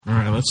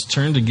Let's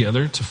turn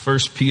together to 1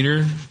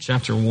 Peter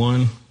chapter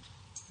 1.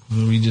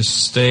 We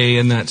just stay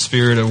in that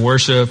spirit of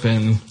worship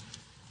and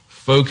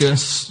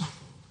focus.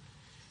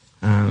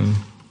 We've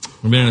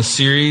been in a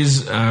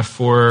series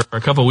for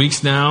a couple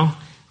weeks now.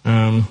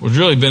 We've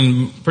really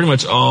been pretty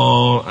much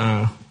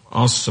all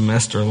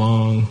semester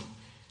long,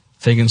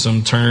 taking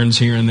some turns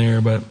here and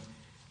there. But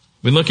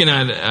we've been looking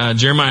at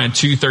Jeremiah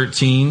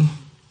 2:13,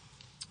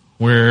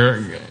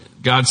 where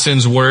God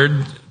sends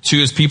word to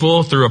his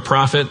people through a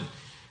prophet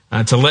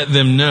to let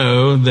them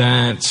know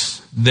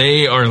that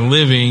they are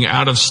living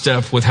out of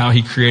step with how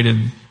he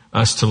created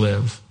us to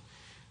live.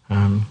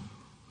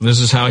 This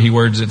is how he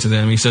words it to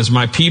them. He says,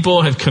 "My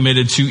people have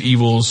committed two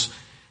evils.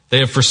 They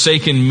have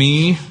forsaken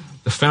me,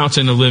 the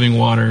fountain of living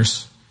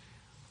waters,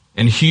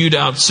 and hewed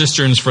out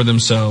cisterns for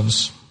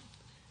themselves,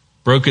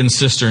 broken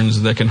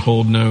cisterns that can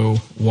hold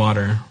no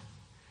water."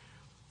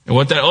 And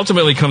what that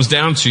ultimately comes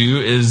down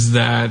to is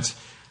that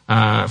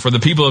for the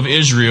people of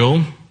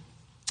Israel,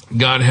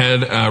 God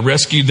had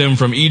rescued them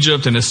from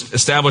Egypt and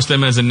established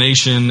them as a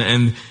nation,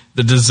 and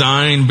the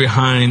design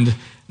behind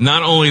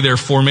not only their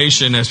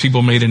formation as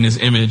people made in his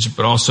image,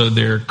 but also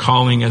their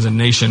calling as a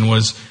nation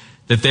was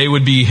that they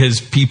would be his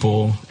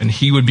people and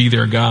he would be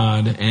their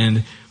God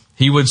and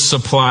he would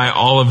supply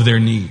all of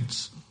their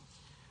needs.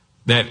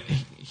 That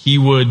he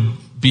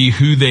would be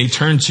who they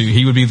turn to.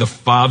 He would be the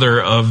father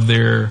of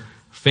their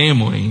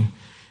family.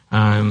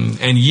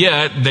 And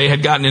yet they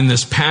had gotten in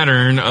this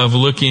pattern of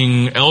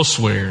looking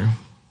elsewhere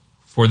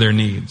for their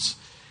needs.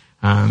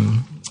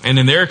 And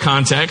in their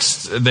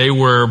context, they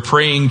were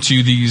praying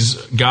to these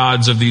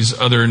gods of these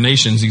other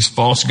nations, these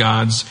false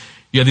gods.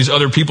 You had these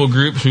other people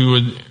groups who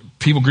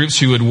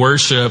would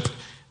worship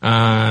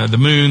the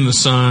moon, the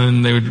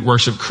sun. They would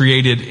worship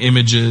created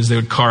images. They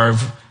would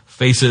carve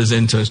faces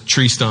into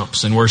tree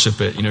stumps and worship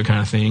it, kind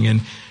of thing.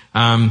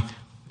 And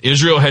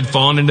Israel had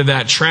fallen into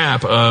that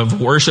trap of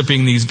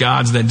worshiping these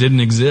gods that didn't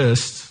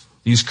exist,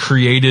 these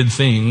created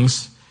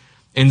things,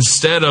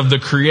 instead of the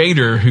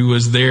Creator who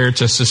was there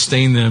to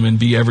sustain them and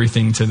be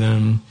everything to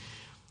them.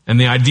 And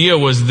the idea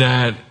was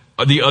that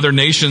the other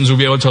nations would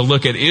be able to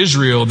look at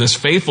Israel, this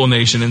faithful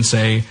nation, and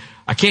say,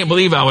 I can't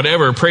believe I would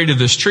ever pray to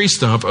this tree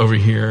stump over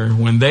here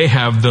when they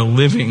have the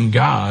living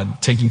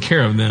God taking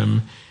care of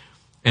them.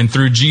 And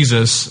through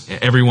Jesus,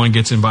 everyone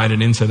gets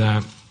invited into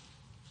that.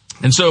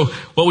 And so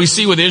what we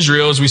see with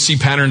Israel is we see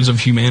patterns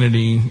of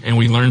humanity and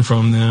we learn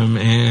from them,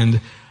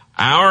 and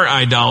our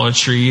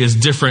idolatry is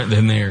different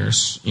than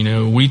theirs.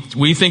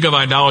 We think of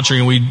idolatry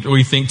and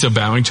we think to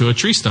bowing to a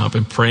tree stump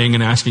and praying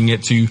and asking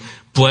it to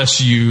bless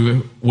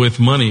you with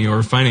money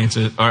or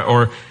finances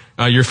or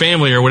your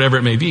family or whatever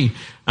it may be.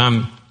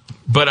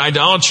 But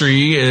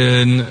idolatry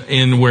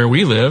in where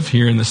we live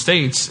here in the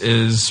States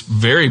is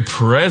very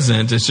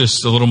present. It's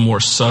just a little more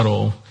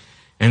subtle.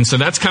 And so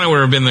that's kind of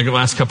where I've been the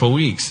last couple of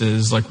weeks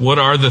is like, what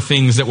are the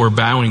things that we're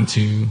bowing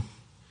to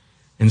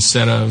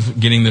instead of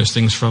getting those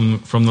things from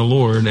the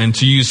Lord? And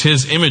to use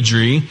his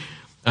imagery,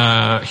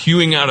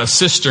 hewing out a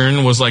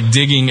cistern was like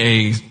digging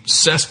a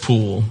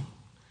cesspool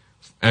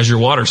as your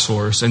water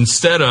source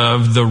instead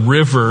of the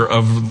river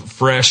of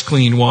fresh,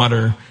 clean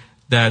water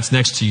that's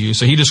next to you.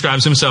 So he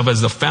describes himself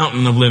as the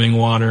fountain of living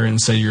water and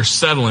say you're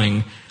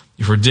settling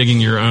if you're digging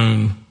your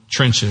own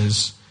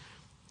trenches.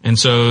 And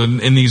so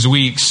in these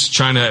weeks,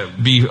 trying to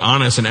be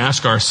honest and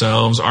ask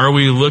ourselves, are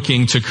we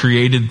looking to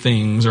created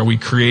things? Are we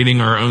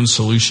creating our own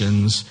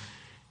solutions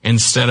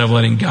instead of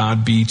letting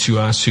God be to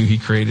us who he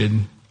created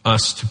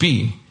us to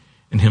be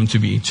and him to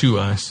be to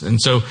us? And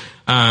so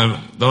the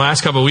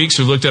last couple of weeks,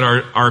 we looked at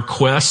our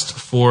quest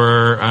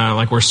for,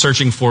 we're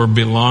searching for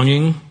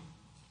belonging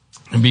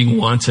and being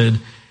wanted,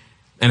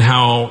 and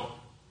how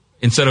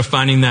instead of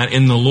finding that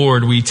in the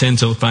Lord, we tend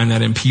to find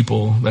that in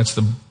people. That's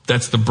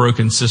the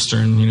broken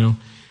cistern,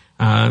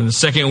 The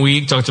second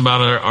week talked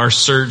about our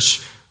search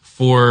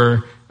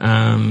for,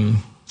 what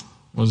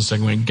was the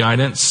second week?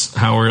 Guidance,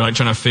 how we're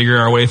trying to figure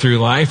our way through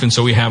life. And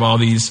so we have all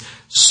these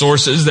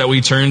sources that we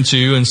turn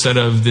to instead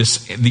of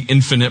the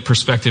infinite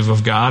perspective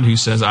of God who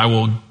says, I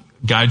will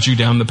guide you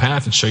down the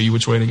path and show you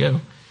which way to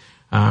go.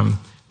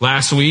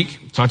 Last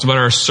week talked about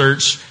our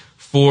search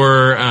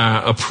for,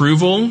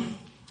 approval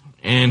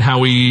and how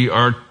we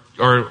are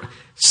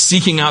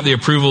seeking out the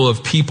approval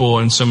of people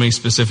in so many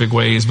specific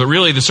ways. But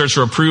really the search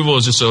for approval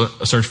is just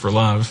a search for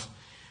love.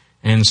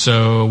 And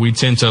so we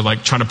tend to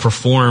try to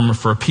perform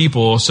for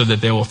people so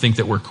that they will think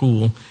that we're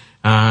cool.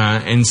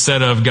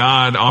 Instead of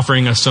God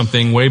offering us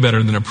something way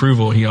better than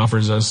approval, he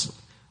offers us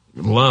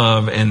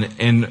love.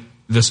 And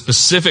the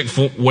specific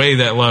way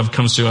that love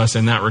comes to us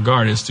in that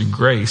regard is through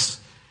grace.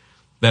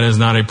 That is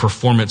not a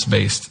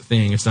performance-based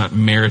thing. It's not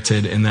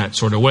merited in that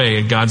sort of way.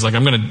 And God's like,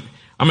 I'm going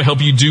to help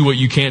you do what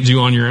you can't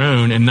do on your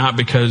own, and not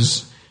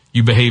because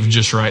you behaved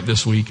just right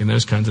this week and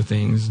those kinds of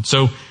things.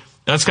 So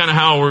that's kind of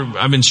how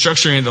I've been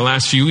structuring it the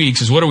last few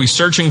weeks is what are we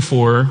searching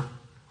for?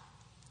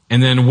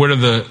 And then what are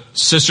the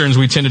cisterns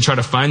we tend to try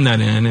to find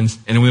that in? And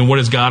then what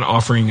is God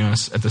offering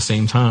us at the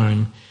same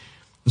time?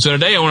 And so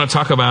today I want to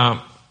talk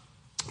about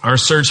our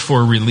search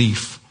for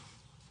relief.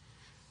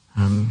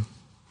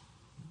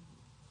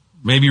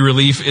 maybe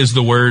relief is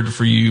the word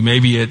for you.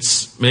 Maybe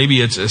it's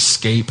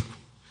escape.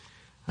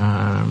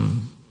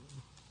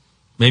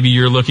 Maybe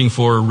you're looking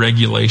for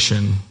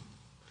regulation.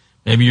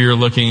 Maybe you're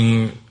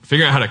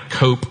figuring out how to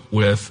cope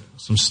with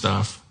some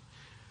stuff.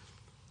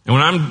 And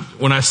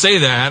when I say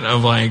that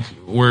of like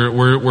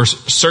we're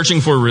searching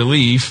for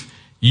relief,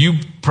 you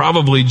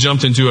probably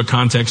jumped into a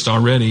context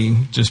already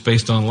just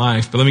based on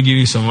life. But let me give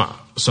you some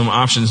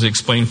options to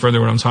explain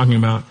further what I'm talking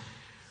about.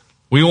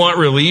 We want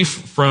relief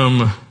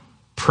from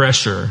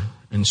pressure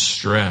and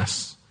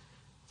stress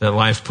that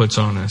life puts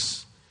on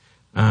us.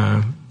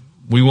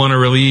 We want to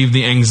relieve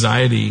the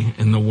anxiety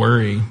and the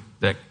worry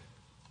that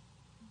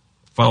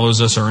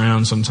follows us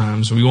around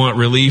sometimes. We want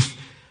relief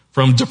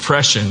from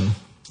depression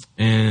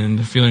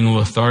and feeling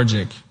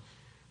lethargic.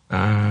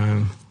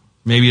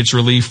 Maybe it's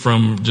relief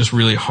from just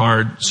really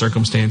hard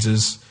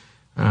circumstances.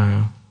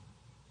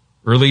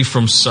 Relief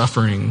from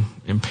suffering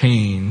and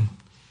pain.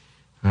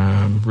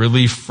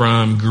 Relief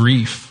from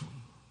grief,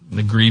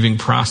 the grieving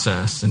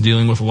process and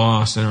dealing with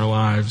loss in our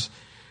lives.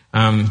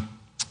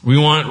 We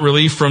want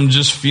relief from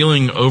just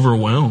feeling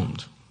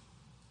overwhelmed.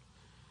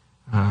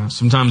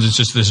 Sometimes it's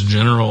just this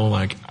general,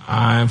 like,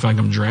 I feel like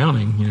I'm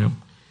drowning, you know.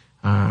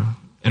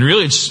 And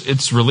really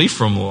it's relief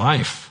from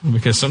life,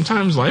 because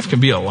sometimes life can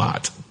be a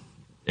lot.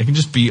 It can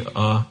just be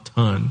a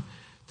ton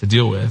to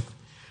deal with.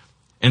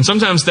 And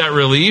sometimes that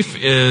relief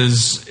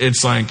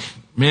it's like,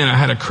 man, I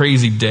had a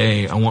crazy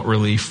day. I want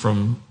relief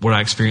from what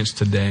I experienced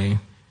today.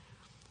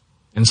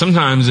 And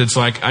sometimes it's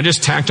like, I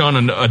just tacked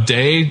on a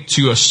day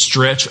to a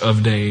stretch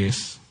of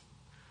days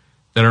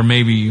that are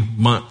maybe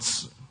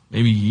months,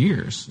 maybe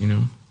years, you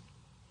know.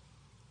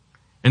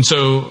 And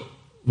so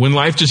when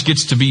life just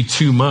gets to be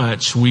too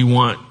much, we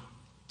want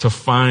to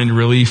find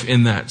relief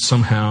in that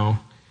somehow.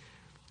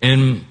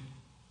 And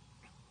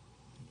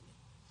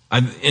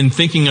in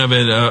thinking of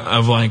it,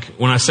 of like,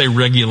 when I say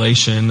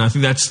regulation, I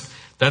think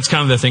that's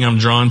kind of the thing I'm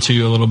drawn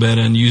to a little bit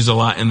and use a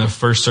lot in the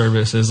first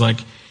service, is like,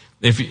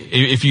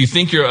 if you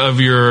think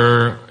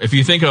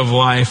of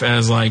life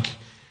as like,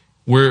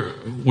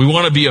 we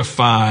want to be a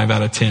 5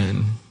 out of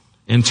 10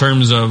 in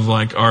terms of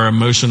like our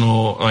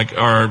emotional, like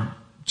our,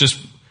 just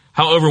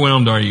how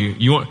overwhelmed are you?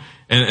 You want,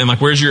 and like,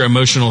 where's your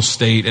emotional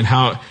state, and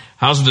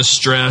how's the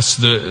stress,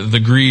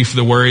 the grief,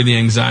 the worry, the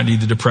anxiety,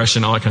 the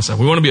depression, all that kind of stuff.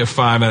 We want to be a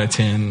 5 out of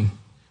 10.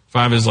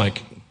 5 is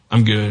like,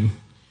 I'm good.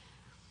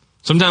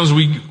 Sometimes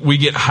we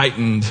get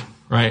heightened,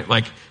 right?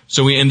 Like,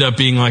 so we end up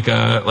being like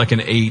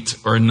an 8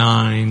 or a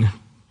 9.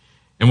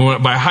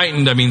 And by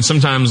heightened, I mean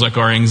sometimes like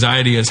our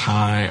anxiety is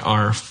high,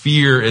 our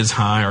fear is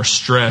high, our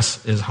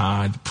stress is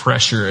high, the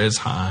pressure is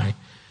high.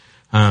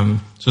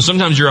 So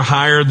sometimes you're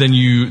higher than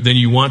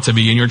you want to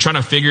be, and you're trying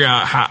to figure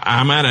out how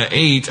I'm at an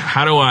 8.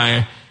 How do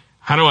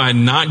I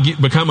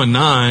not become a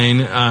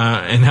 9?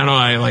 And how do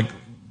I like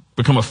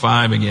become a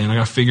 5 again? I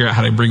got to figure out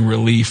how to bring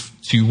relief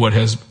to what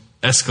has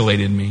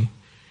escalated me.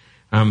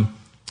 And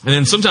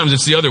then sometimes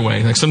it's the other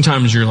way. Like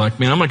sometimes you're like,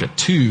 man, I'm like a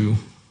 2.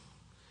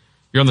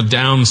 You're on the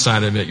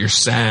downside of it. You're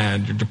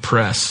sad. You're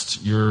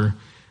depressed. You're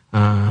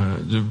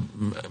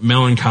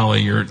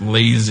melancholy. You're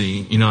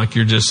lazy. You know, like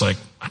you're just like,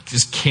 I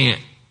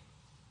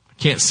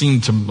can't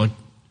seem to like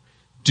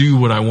do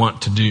what I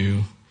want to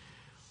do.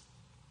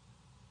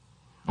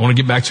 I want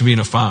to get back to being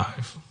a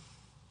 5.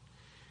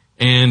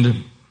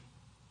 And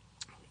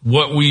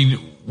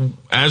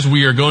as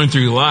we are going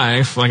through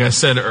life, like I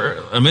said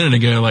a minute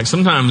ago, like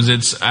sometimes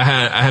I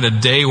had a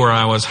day where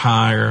I was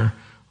higher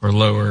or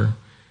lower.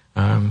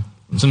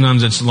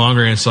 Sometimes it's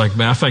longer, and it's like,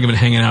 man, I feel like I've been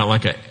hanging out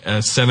like a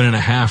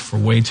 7.5 for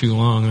way too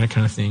long, that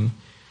kind of thing.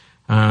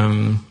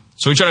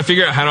 So we try to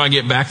figure out, how do I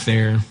get back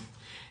there?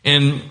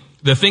 And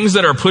the things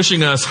that are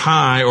pushing us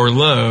high or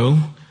low,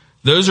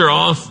 those are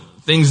all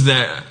things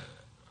that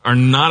are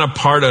not a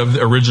part of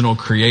the original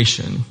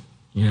creation.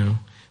 You know,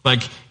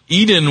 like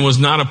Eden was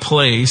not a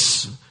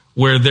place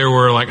where there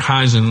were like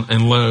highs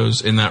and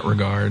lows in that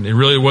regard. It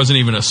really wasn't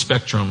even a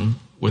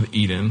spectrum with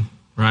Eden,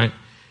 right?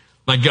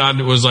 Like God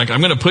was like, I'm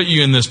going to put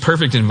you in this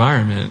perfect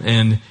environment,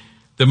 and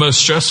the most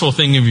stressful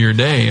thing of your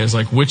day is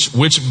like, which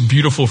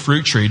beautiful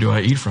fruit tree do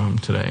I eat from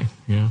today?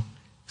 You know,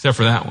 except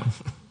for that one.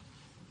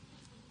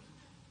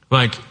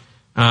 Like,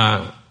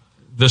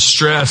 the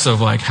stress of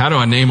like, how do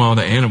I name all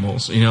the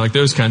animals? You know, like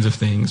those kinds of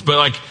things. But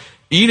like,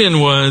 Eden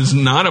was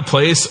not a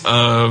place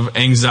of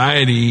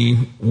anxiety,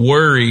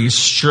 worry,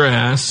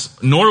 stress,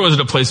 nor was it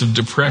a place of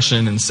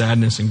depression and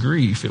sadness and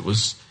grief. It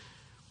was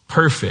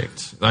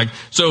perfect. Like,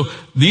 so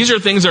these are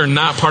things that are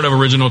not part of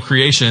original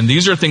creation.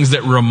 These are things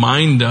that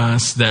remind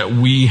us that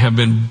we have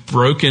been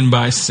broken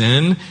by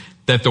sin,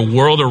 that the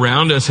world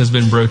around us has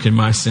been broken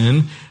by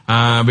sin,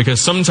 because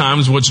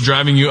sometimes what's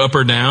driving you up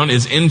or down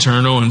is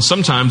internal, and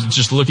sometimes it's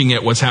just looking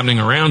at what's happening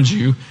around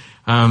you.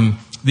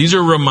 These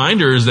are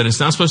reminders that it's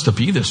not supposed to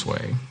be this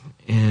way,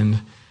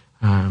 and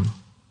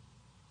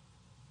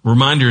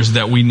reminders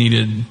that we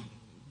needed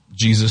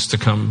Jesus to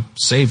come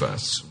save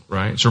us,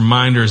 right? It's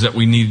reminders that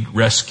we need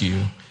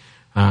rescue.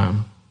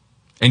 And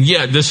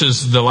yet, this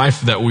is the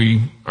life that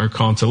we are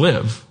called to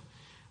live.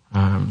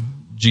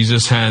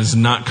 Jesus has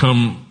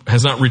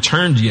not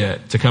returned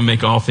yet to come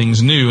make all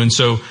things new. And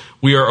so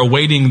we are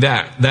awaiting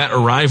that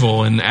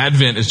arrival, and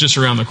Advent is just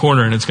around the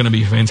corner, and it's going to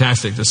be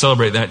fantastic to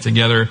celebrate that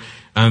together.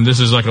 This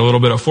is like a little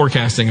bit of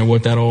forecasting of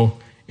what that'll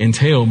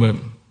entail. But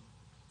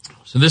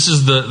so this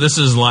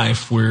is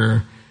life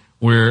where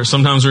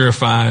sometimes we're a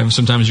 5,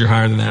 sometimes you're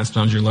higher than that,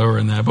 sometimes you're lower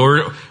than that.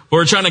 But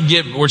we're trying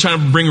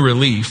to bring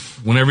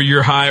relief. Whenever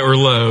you're high or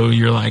low,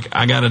 you're like,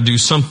 I got to do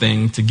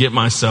something to get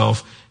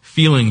myself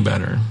feeling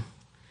better.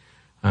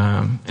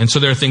 And so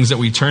there are things that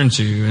we turn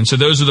to. And so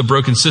those are the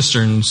broken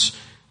cisterns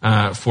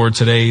for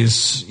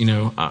today's,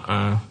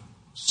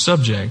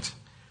 subject.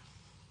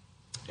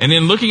 And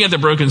in looking at the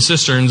broken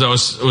cisterns, I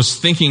was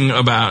thinking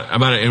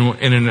about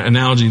it in an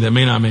analogy that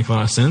may not make a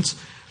lot of sense.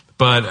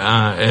 But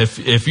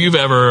if you've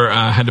ever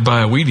had to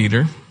buy a weed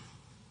eater,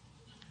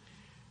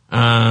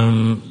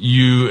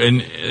 you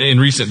in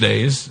recent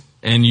days,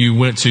 and you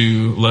went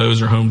to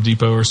Lowe's or Home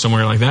Depot or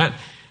somewhere like that,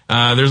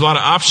 there's a lot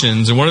of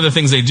options. And one of the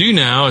things they do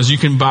now is you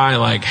can buy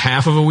like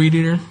half of a weed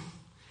eater,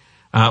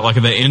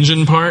 like the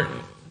engine part.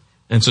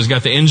 And so it's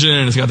got the engine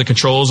and it's got the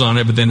controls on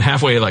it, but then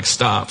halfway it like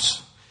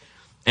stops.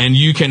 And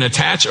you can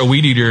attach a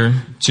weed eater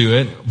to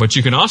it, but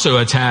you can also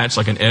attach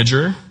like an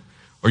edger,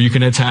 or you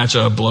can attach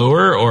a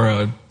blower or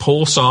a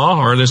pole saw,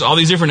 or there's all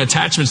these different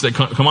attachments that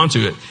come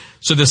onto it.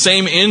 So the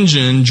same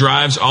engine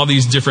drives all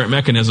these different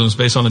mechanisms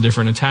based on the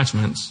different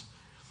attachments.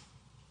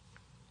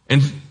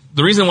 And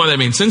the reason why that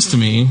made sense to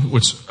me,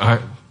 which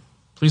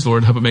please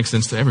Lord, hope it makes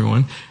sense to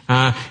everyone,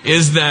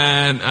 is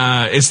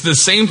that it's the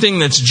same thing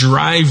that's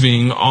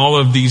driving all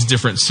of these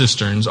different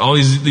cisterns, all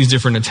these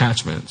different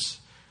attachments.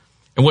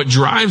 And what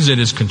drives it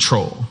is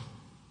control.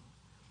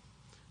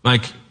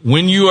 Like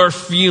when you are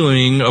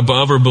feeling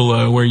above or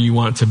below where you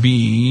want to be,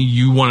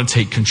 you want to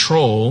take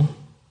control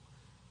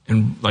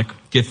and like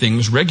get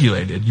things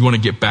regulated. You want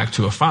to get back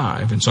to a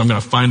 5. And so I'm going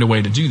to find a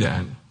way to do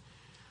that.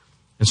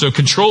 And so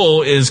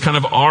control is kind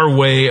of our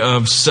way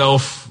of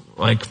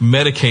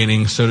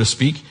medicating, so to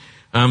speak,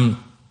 in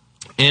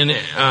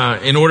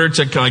order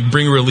to kind of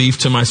bring relief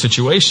to my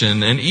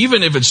situation. And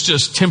even if it's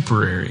just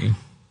temporary,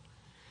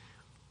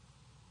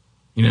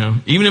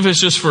 even if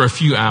it's just for a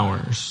few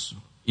hours,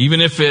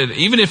 even if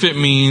it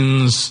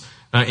means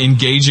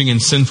engaging in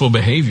sinful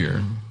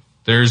behavior,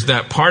 there's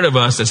that part of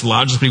us that's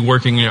logically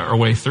working our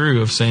way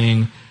through of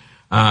saying,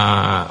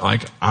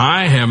 I've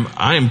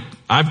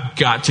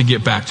got to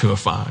get back to a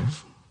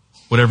 5,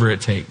 whatever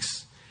it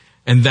takes.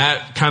 And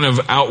that kind of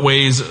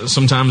outweighs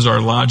sometimes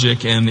our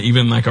logic, and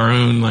even like our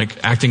own,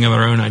 like acting of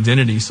our own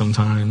identity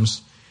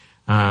sometimes,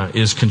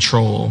 is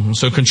control.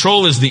 So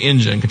control is the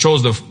engine. Control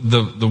is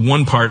the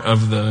one part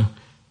of the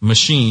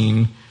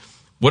machine.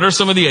 What are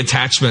some of the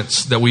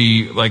attachments that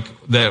we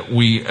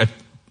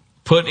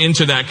put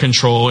into that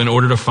control in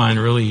order to find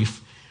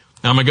relief?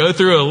 Now I'm going to go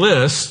through a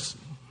list,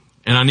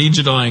 and I need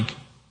you to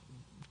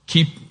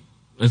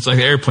it's like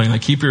an airplane,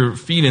 keep your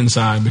feet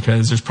inside,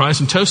 because there's probably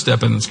some toe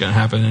stepping that's going to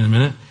happen in a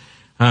minute.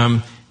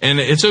 And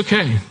it's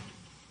okay.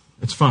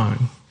 It's fine.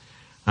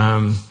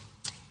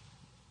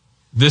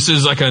 This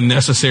is like a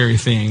necessary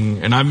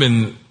thing. And I've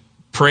been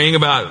praying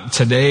about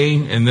today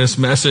and this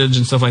message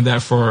and stuff like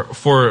that for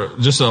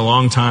just a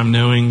long time,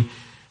 knowing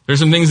there's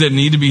some things that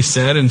need to be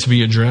said and to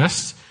be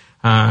addressed,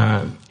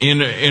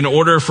 in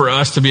order for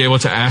us to be able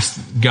to ask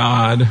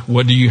God,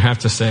 what do you have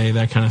to say?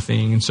 That kind of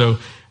thing. And so,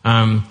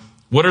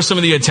 what are some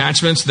of the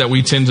attachments that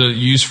we tend to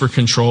use for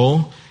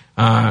control?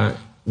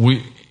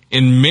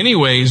 In many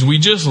ways, we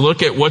just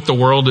look at what the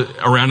world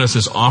around us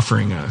is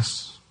offering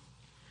us.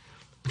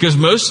 Because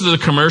most of the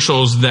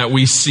commercials that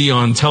we see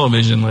on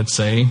television, let's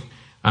say,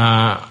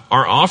 are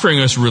offering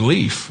us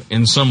relief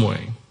in some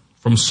way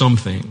from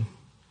something.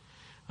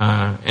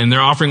 And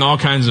they're offering all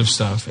kinds of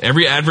stuff.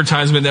 Every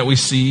advertisement that we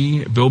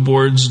see,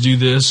 billboards do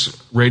this,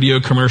 radio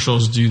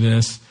commercials do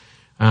this.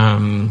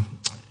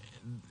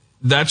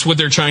 That's what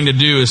they're trying to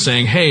do, is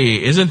saying,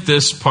 hey, isn't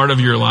this part of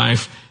your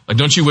life? Like,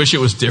 don't you wish it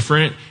was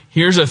different?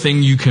 Here's a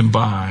thing you can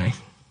buy.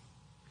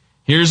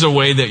 Here's a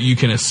way that you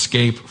can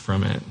escape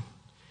from it.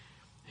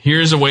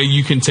 Here's a way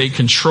you can take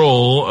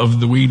control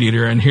of the weed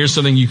eater, and here's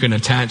something you can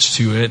attach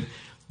to it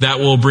that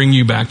will bring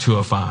you back to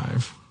a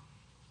 5.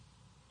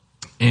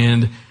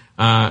 And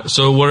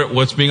so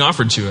what's being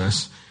offered to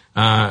us?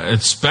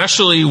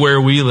 Especially where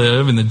we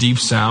live in the Deep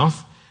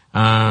South,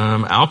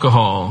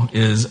 alcohol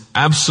is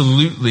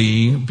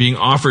absolutely being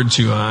offered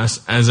to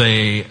us as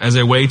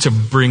a way to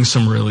bring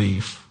some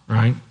relief,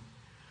 right?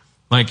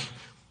 Like,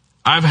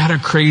 I've had a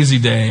crazy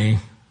day.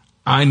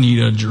 I need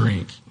a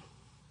drink.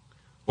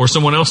 Or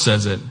someone else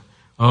says it.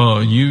 Oh,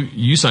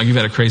 you sound like you've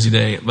had a crazy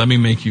day. Let me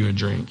make you a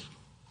drink.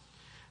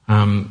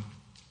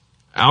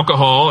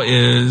 Alcohol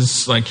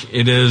is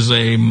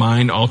a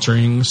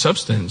mind-altering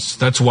substance.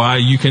 That's why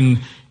you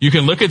can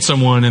look at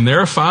someone and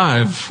they're a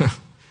 5.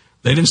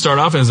 They didn't start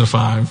off as a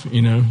 5.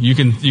 You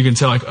can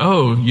tell, like,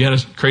 oh, you had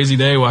a crazy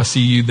day. Well, I see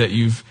you that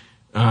you've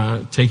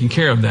taken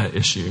care of that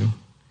issue.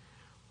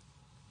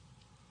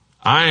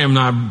 I am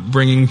not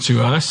bringing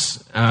to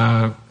us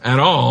at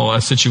all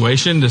a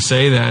situation to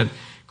say that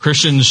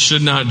Christians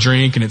should not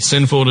drink and it's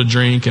sinful to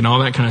drink and all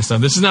that kind of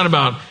stuff. This is not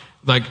about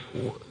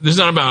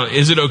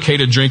is it okay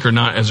to drink or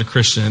not as a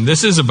Christian?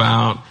 This is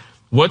about,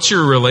 what's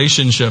your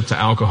relationship to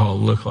alcohol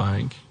look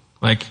like?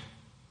 Like,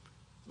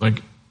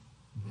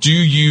 do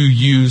you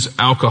use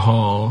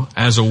alcohol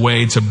as a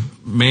way to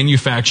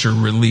manufacture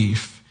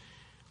relief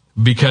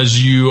because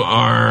you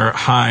are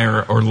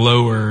higher or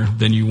lower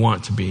than you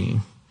want to be?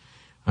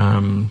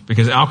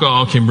 Because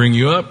alcohol can bring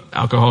you up,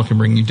 alcohol can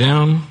bring you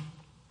down,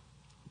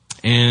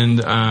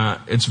 and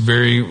it's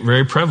very,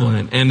 very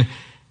prevalent. And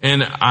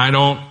I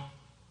don't,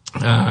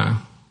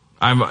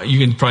 you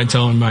can probably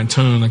tell in my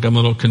tone, like I'm a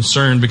little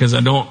concerned because I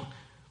don't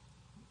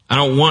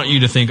want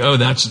you to think, oh,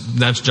 that's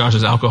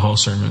Josh's alcohol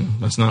sermon.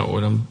 That's not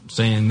what I'm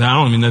saying. I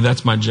don't even know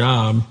that's my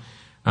job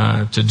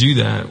to do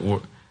that.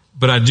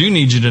 But I do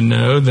need you to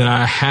know that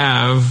I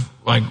have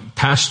like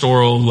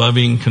pastoral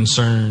loving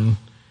concern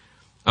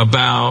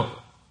about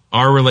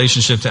our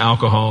relationship to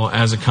alcohol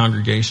as a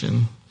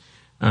congregation.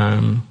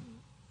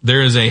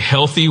 There is a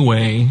healthy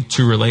way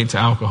to relate to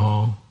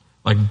alcohol.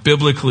 Like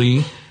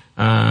biblically,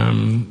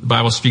 the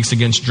Bible speaks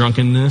against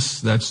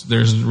drunkenness.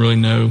 There's really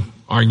no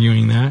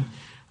arguing that.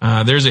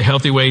 There's a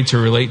healthy way to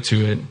relate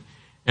to it.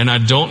 And I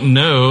don't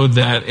know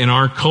that in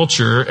our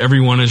culture,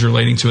 everyone is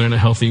relating to it in a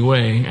healthy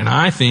way. And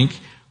I think,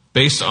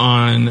 based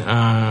on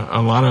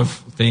a lot of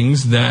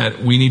things,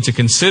 that we need to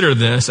consider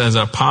this as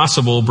a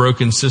possible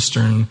broken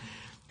cistern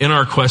in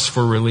our quest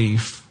for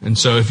relief. And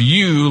so if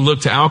you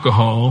look to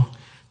alcohol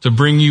to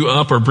bring you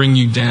up or bring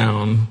you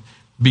down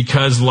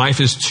because life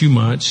is too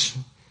much,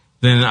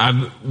 then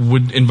I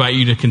would invite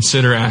you to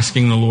consider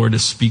asking the Lord to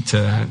speak to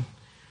that.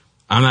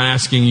 I'm not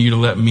asking you to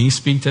let me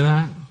speak to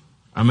that.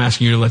 I'm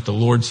asking you to let the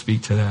Lord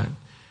speak to that,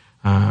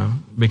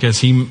 because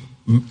he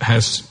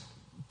has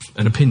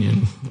an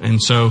opinion. And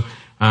so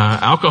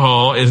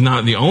alcohol is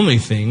not the only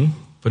thing,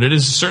 but it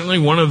is certainly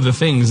one of the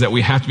things that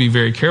we have to be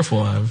very careful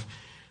of.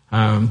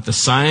 The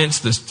science,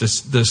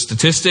 the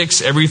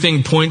statistics,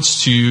 everything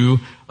points to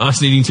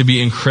us needing to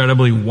be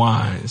incredibly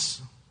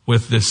wise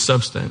with this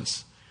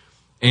substance.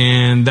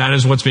 And that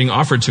is what's being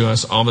offered to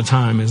us all the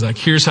time, is like,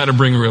 here's how to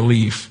bring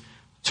relief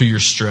to your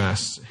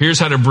stress. Here's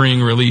how to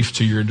bring relief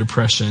to your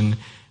depression.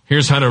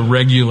 Here's how to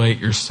regulate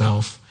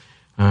yourself.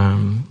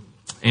 And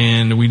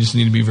we just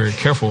need to be very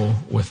careful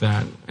with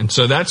that. And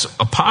so that's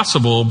a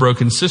possible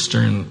broken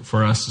cistern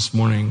for us this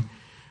morning.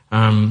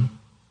 Again,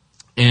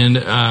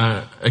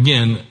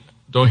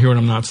 don't hear what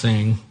I'm not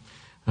saying.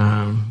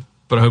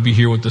 But I hope you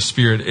hear what the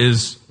Spirit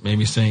is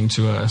maybe saying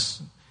to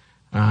us.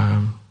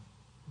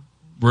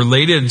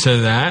 Related to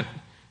that,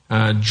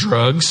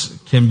 drugs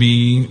can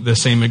be the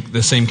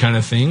same kind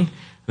of thing.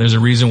 There's a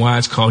reason why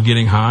it's called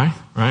getting high,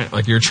 right?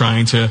 Like you're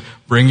trying to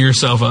bring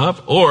yourself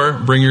up or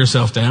bring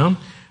yourself down.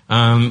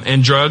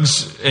 And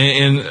drugs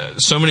in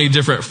so many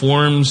different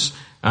forms,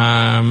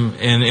 and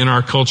in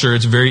our culture,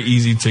 it's very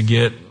easy to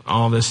get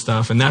all this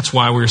stuff. And that's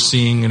why we're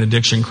seeing an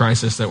addiction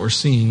crisis that we're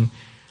seeing,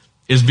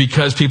 is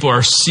because people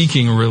are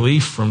seeking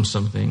relief from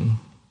something.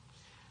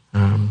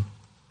 I'm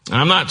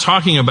not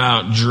talking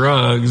about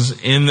drugs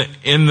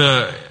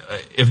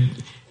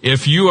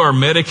if you are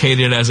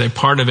medicated as a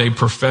part of a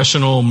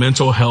professional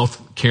mental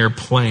health care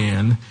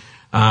plan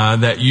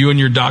that you and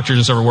your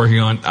doctors are working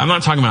on. I'm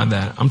not talking about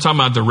that. I'm talking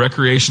about the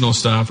recreational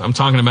stuff. I'm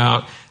talking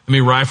about, let me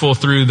rifle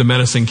through the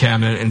medicine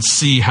cabinet and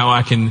see how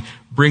I can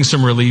bring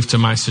some relief to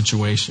my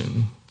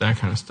situation. That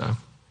kind of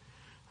stuff.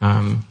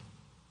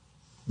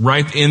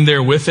 Right in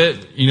there with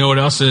it, you know what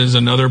else is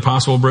another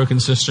possible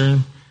broken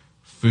cistern?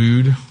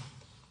 Food.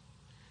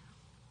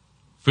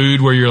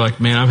 Food where you're like,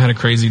 man, I've had a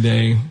crazy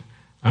day.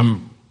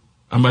 I'm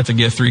about to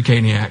get 3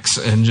 cognacs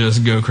and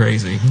just go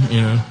crazy,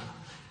 you know.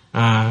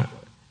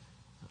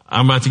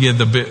 I'm about to get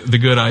the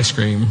good ice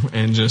cream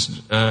and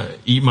just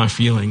eat my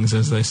feelings,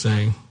 as they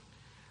say.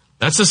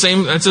 That's the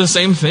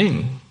same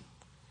thing.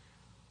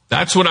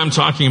 That's what I'm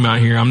talking about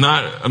here. I'm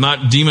not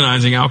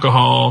demonizing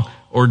alcohol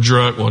or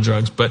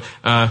drugs, but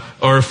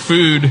or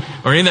food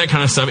or any of that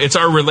kind of stuff. It's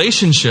our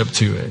relationship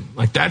to it.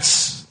 Like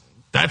that's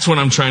what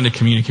I'm trying to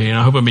communicate. And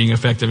I hope I'm being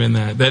effective in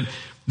that.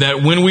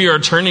 That when we are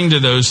turning to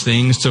those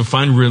things to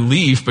find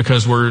relief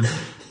because we're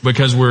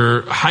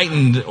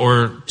heightened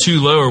or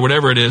too low or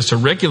whatever it is to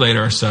regulate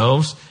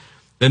ourselves,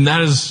 then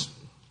that's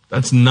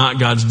not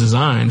God's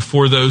design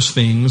for those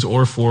things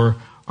or for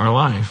our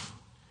life.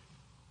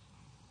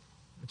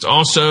 It's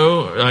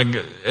also, like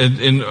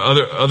in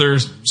other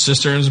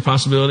cisterns, a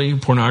possibility,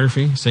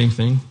 pornography, same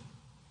thing.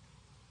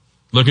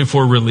 Looking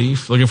for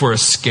relief, looking for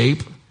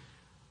escape,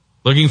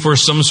 looking for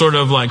some sort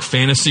of like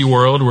fantasy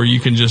world where you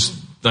can just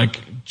like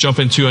jump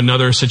into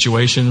another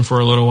situation for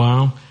a little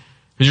while.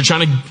 Because you're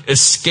trying to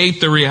escape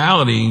the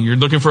reality. You're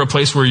looking for a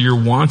place where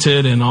you're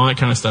wanted and all that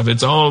kind of stuff.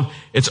 It's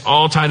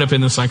all tied up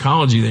in the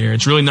psychology there.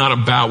 It's really not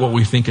about what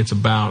we think it's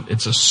about.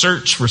 It's a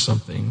search for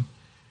something.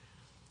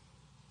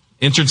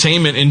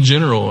 Entertainment in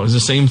general is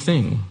the same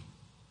thing.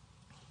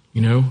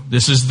 You know,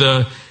 this is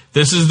the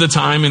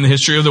time in the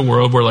history of the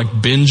world where like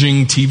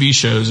binging TV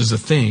shows is a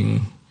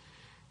thing.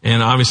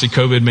 And obviously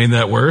COVID made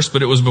that worse,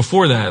 but it was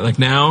before that. Like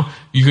now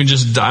you can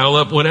just dial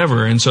up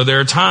whatever. And so there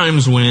are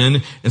times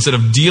when instead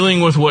of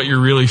dealing with what you're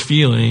really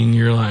feeling,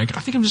 you're like, I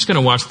think I'm just going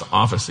to watch The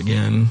Office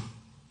again.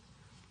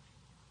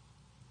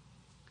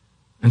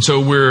 And so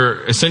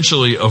we're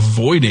essentially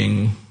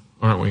avoiding,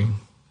 aren't we?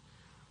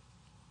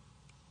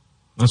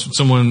 That's what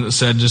someone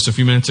said just a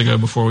few minutes ago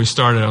before we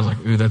started. I was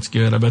like, ooh, that's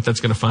good. I bet that's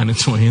going to find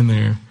its way in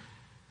there.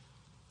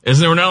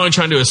 Isn't it? We're not only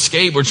trying to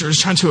escape, we're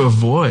just trying to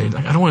avoid.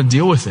 Like, I don't want to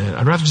deal with it.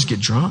 I'd rather just get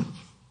drunk.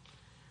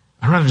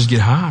 I'd rather just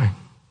get high.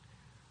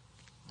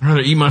 I'd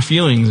rather eat my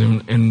feelings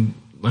and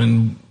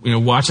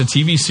watch a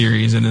TV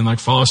series and then like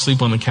fall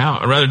asleep on the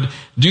couch. I'd rather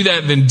do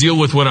that than deal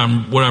with what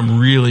I'm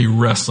really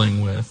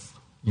wrestling with,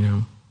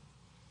 And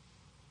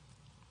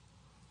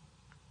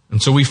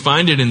so we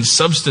find it in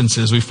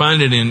substances. We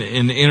find it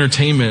in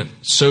entertainment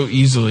so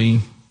easily.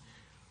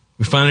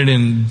 We find it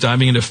in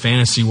diving into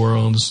fantasy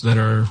worlds that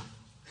are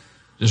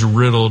just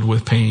riddled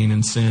with pain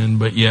and sin,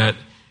 but yet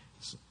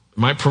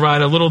might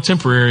provide a little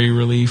temporary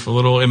relief, a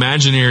little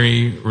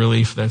imaginary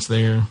relief that's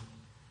there.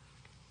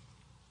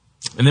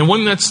 And then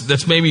one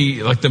that's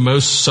maybe like the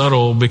most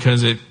subtle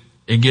because it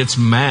gets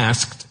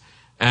masked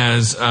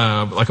as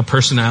like a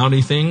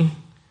personality thing.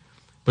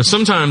 But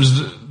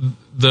sometimes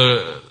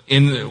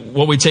in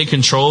what we take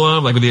control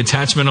of, like with the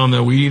attachment on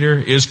the weed eater,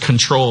 is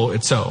control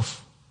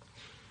itself.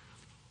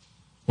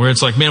 Where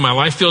it's like, man, my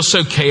life feels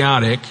so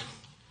chaotic.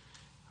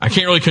 I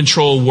can't really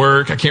control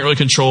work. I can't really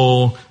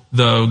control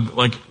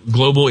the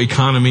global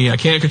economy. I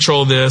can't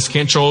control this.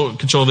 Can't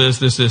control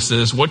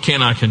this. What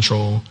can I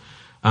control?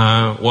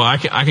 I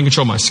can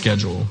control my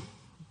schedule.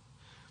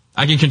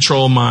 I can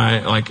control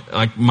my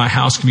my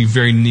house can be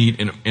very neat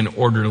and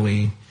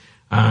orderly.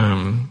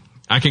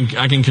 I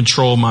can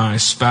control my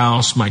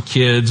spouse, my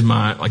kids,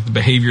 my the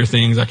behavior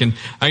things. I can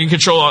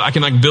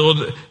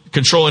build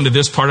control into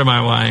this part of my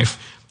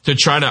life to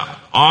try to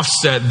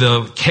offset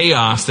the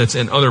chaos that's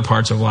in other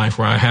parts of life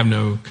where I have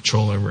no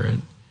control over it.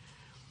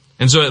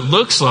 And so it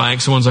looks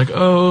like someone's like,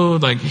 oh,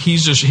 like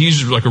he's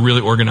like a really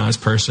organized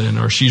person,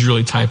 or she's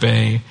really type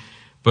A,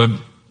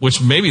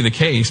 which may be the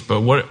case,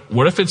 but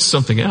what if it's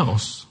something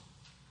else?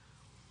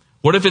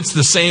 What if it's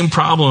the same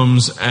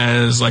problems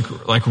as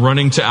like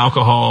running to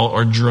alcohol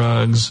or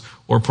drugs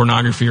or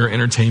pornography or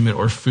entertainment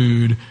or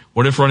food?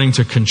 What if running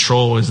to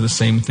control is the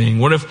same thing?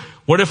 What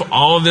if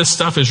all of this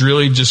stuff is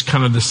really just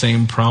kind of the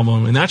same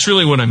problem? And that's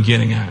really what I'm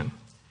getting at. I'm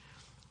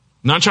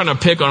not trying to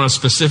pick on a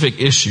specific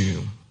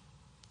issue.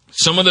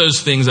 Some of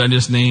those things I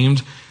just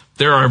named,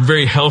 there are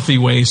very healthy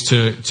ways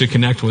to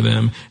connect with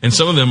them. And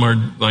some of them are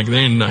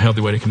they're not a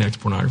healthy way to connect to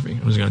pornography.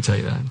 I'm just going to tell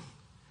you that.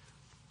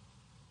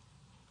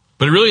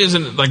 But it really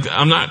isn't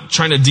I'm not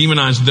trying to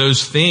demonize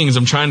those things.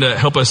 I'm trying to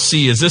help us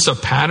see, is this a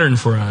pattern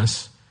for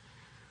us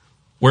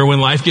where when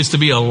life gets to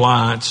be a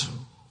lot,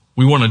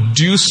 we want to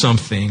do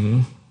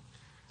something.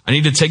 I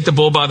need to take the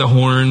bull by the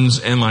horns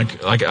and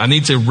I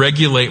need to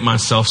regulate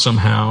myself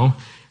somehow.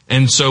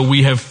 And so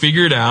we have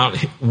figured out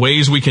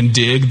ways we can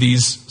dig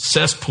these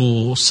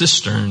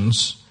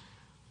cisterns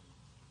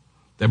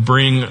that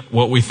bring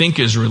what we think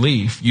is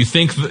relief. You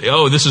think,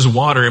 oh, this is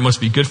water, it must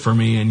be good for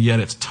me, and yet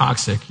it's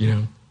toxic,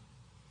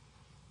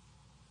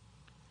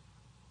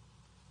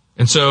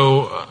 And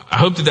so I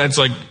hope that's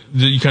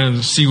you kind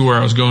of see where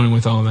I was going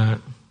with all that.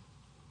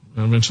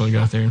 I eventually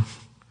got there.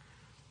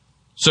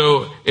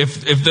 So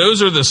if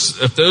those are the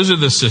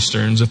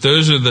cisterns, if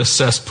those are the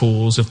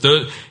cesspools,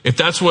 if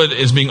that's what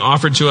is being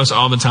offered to us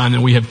all the time,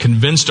 and we have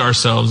convinced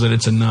ourselves that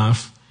it's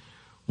enough,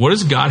 what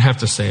does God have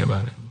to say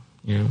about it?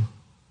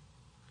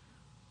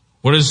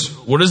 What is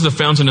the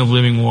fountain of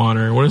living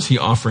water? What is He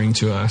offering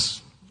to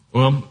us?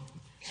 Well,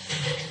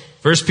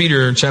 1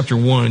 Peter chapter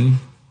 1.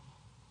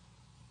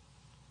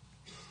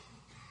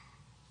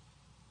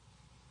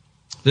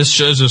 This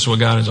shows us what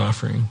God is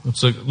offering.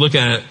 Let's look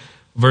at it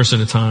verse at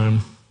a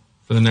time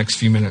for the next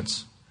few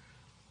minutes.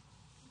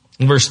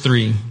 In verse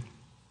 3,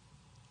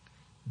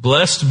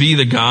 blessed be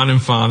the God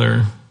and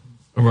Father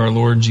of our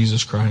Lord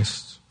Jesus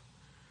Christ.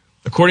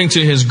 According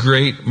to His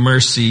great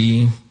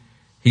mercy,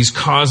 He's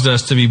caused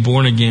us to be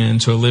born again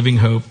to a living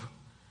hope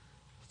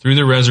through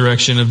the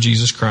resurrection of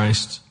Jesus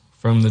Christ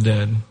from the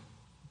dead.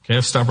 Okay,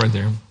 let's stop right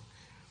there.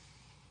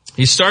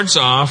 He starts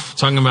off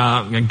talking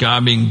about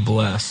God being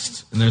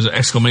blessed, and there's an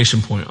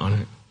exclamation point on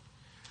it.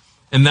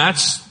 And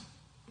that's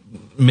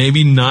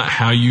maybe not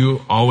how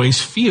you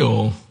always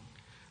feel.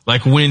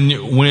 Like when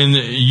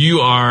you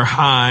are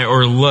high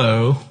or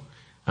low,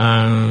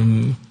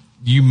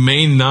 you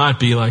may not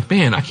be like,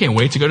 man, I can't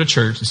wait to go to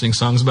church and sing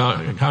songs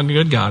about how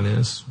good God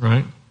is,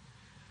 right?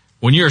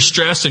 When you are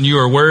stressed and you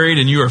are worried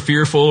and you are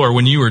fearful, or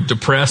when you are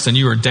depressed and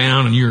you are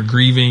down and you are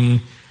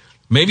grieving,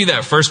 maybe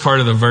that first part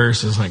of the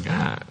verse is like,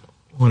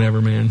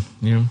 whatever, man.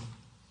 I think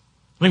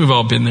we've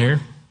all been there.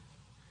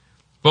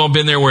 We've all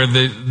been there where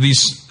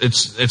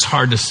it's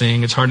hard to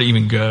sing. It's hard to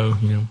even go,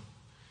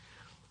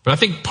 But I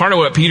think part of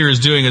what Peter is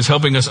doing is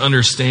helping us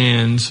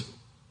understand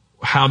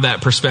how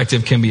that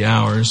perspective can be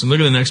ours. And look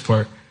at the next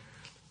part.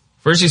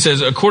 First he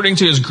says, according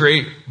to His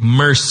great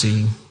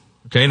mercy.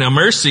 Okay, now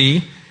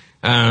mercy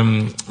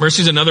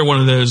Mercy is another one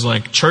of those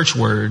like church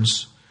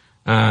words.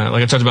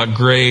 Like I talked about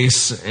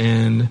grace,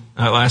 and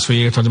last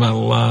week I talked about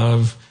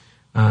love.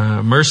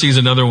 Mercy is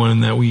another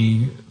one that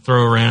we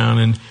throw around,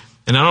 and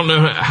I don't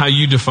know how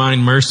you define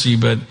mercy,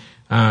 but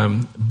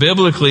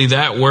biblically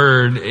that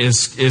word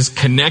is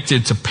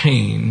connected to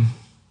pain,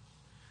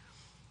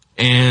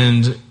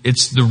 and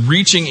it's the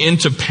reaching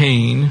into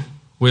pain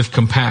with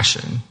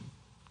compassion.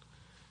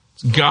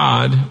 It's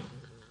God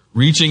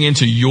reaching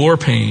into your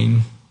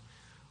pain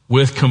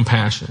with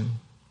compassion.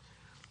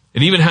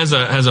 It even has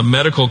a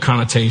medical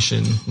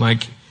connotation,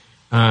 like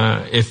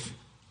if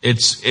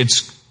it's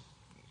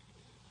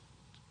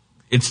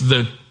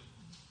the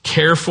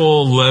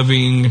careful,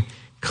 loving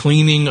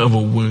cleaning of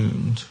a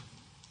wound.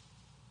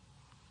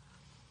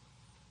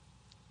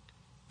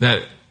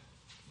 That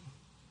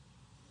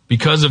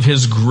because of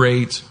his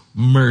great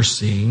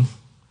mercy,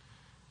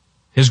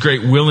 his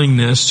great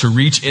willingness to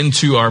reach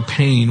into our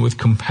pain with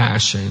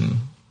compassion,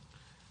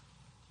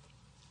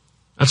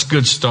 that's a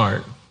good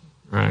start,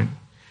 right?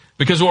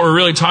 Because what we're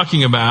really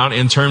talking about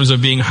in terms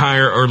of being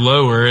higher or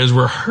lower is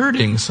we're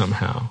hurting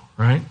somehow,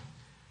 right?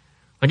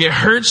 Like it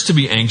hurts to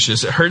be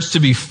anxious. It hurts to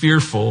be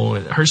fearful.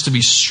 It hurts to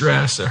be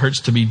stressed. It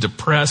hurts to be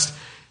depressed,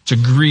 to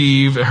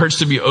grieve. It hurts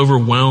to be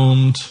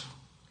overwhelmed.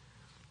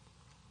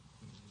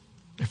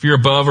 If you're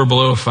above or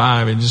below a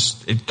 5,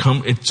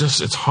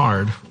 it's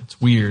hard. It's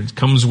weird. It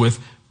comes with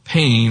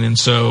pain. And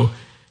so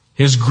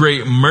his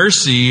great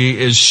mercy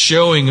is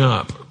showing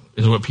up,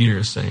 is what Peter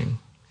is saying.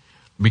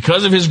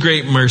 Because of his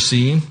great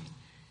mercy,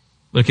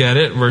 look at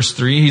it, verse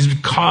 3, he's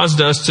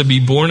caused us to be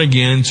born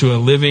again to a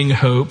living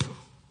hope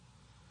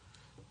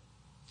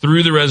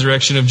through the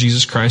resurrection of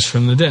Jesus Christ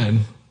from the dead.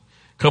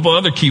 A couple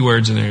other key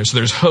words in there. So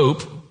there's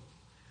hope.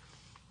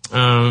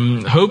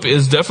 Hope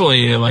is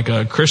definitely like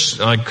a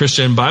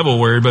Christian Bible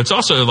word, but it's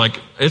also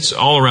it's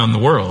all around the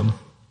world.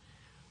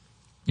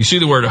 You see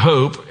the word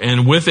hope,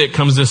 and with it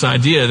comes this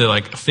idea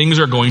that things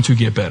are going to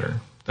get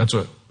better. That's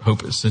what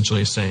hope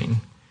essentially is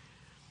saying.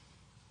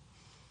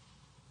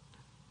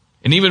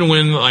 And even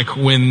when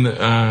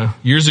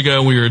years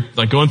ago we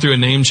were going through a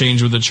name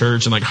change with the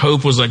church, and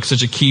hope was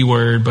such a key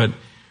word, but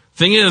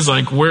thing is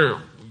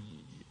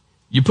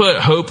you put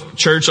Hope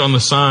Church on the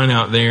sign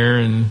out there,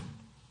 and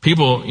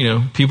people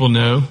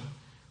know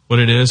what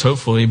it is,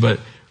 hopefully, but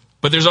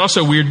there's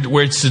also weird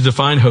ways to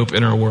define hope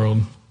in our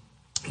world.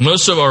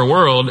 Most of our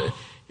world,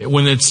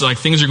 when it's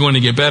things are going to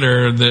get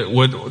better,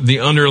 what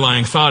the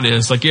underlying thought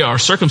is our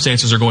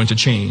circumstances are going to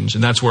change,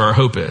 and that's where our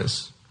hope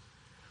is.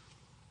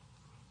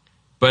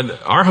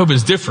 But our hope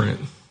is different,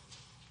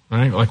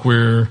 right?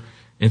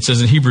 It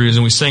says in Hebrews,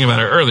 and we sang about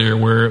it earlier,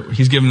 where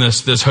he's given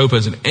us this hope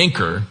as an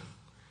anchor.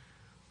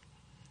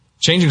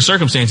 Changing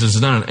circumstances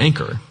is not an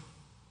anchor,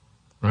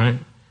 right?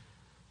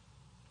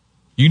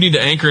 You need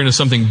to anchor into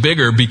something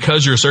bigger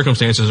because your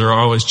circumstances are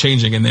always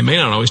changing, and they may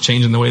not always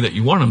change in the way that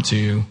you want them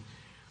to.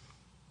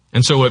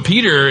 And so what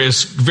Peter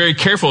is very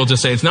careful to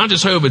say, it's not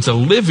just hope, it's a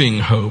living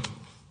hope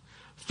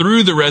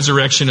through the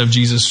resurrection of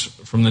Jesus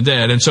from the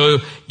dead. And so,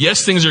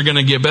 yes, things are going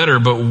to get better,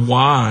 but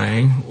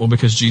why? Well,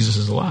 because Jesus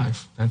is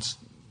alive. That's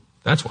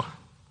why.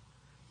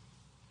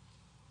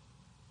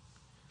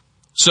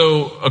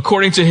 So,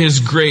 according to his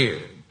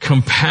great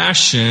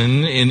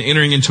compassion in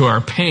entering into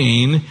our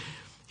pain,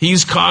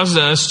 he's caused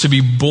us to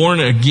be born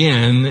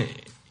again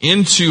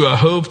into a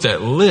hope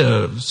that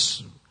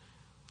lives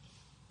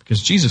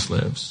because Jesus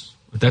lives.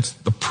 That's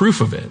the proof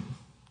of it.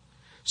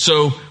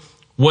 So,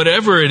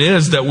 whatever it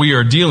is that we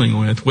are dealing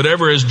with,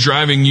 whatever is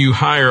driving you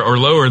higher or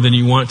lower than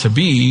you want to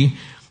be,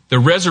 the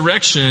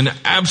resurrection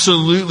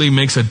absolutely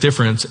makes a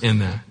difference in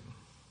that.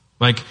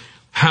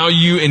 How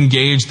you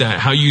engage that,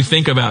 how you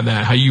think about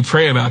that, how you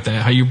pray about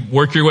that, how you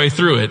work your way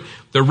through it.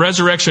 The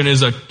resurrection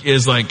is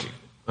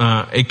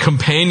a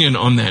companion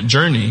on that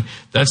journey.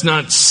 That's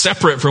not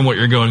separate from what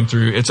you're going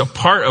through. It's a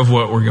part of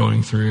what we're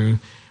going through.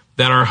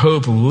 That our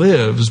hope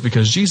lives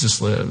because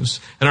Jesus lives.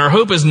 And our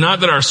hope is not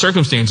that our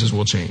circumstances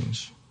will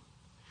change.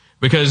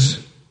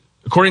 Because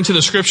according to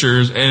the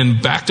scriptures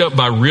and backed up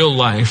by real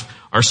life,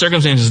 our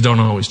circumstances don't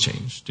always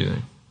change, do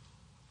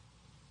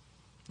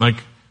they?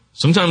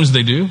 Sometimes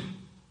they do.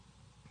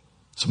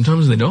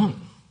 Sometimes they don't.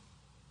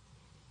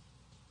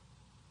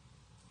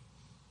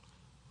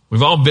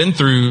 We've all been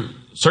through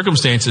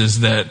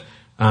circumstances that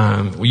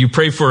you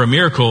pray for a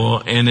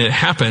miracle and it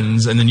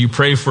happens, and then you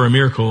pray for a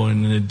miracle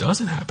and it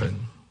doesn't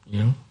happen.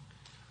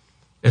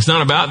 It's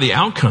not about the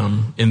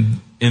outcome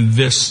in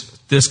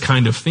this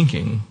kind of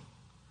thinking.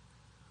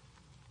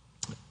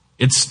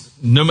 It's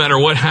no matter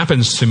what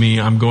happens to me,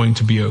 I'm going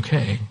to be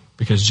okay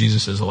because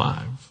Jesus is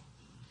alive.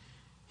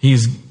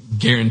 He's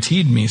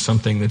guaranteed me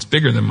something that's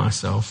bigger than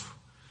myself.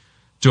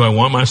 Do I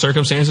want my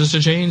circumstances to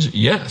change?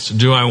 Yes.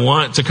 Do I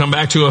want to come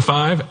back to a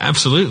 5?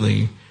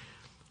 Absolutely.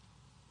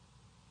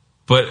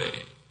 But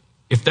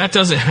if that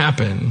doesn't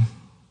happen,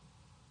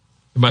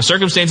 if my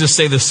circumstances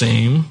stay the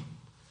same,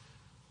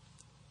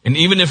 and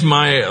even if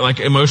my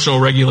emotional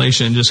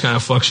regulation just kind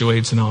of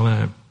fluctuates and all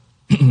that,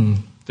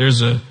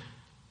 there's a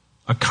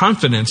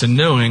confidence in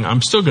knowing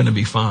I'm still going to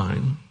be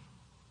fine.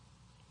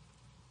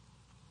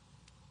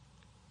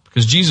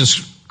 Because Jesus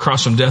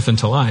crossed from death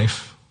into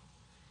life.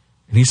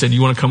 And he said,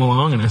 you want to come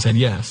along? And I said,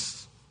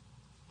 yes.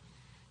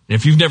 And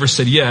if you've never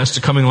said yes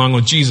to coming along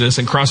with Jesus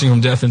and crossing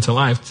from death into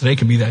life, today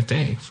could be that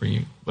day for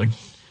you. Like,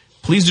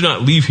 please do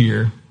not leave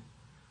here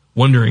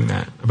wondering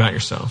that about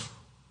yourself.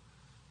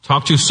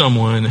 Talk to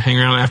someone, hang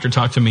around after,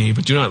 talk to me,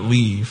 but do not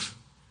leave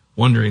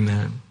wondering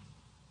that.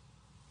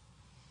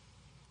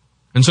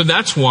 And so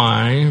that's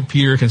why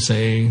Peter can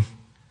say,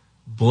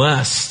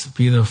 blessed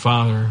be the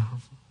Father.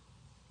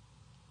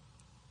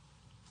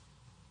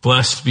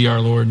 Blessed be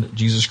our Lord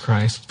Jesus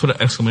Christ. Put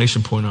an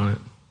exclamation point on it.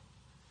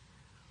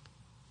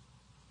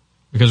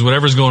 Because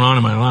whatever's going on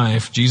in my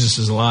life, Jesus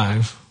is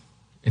alive,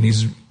 and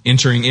he's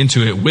entering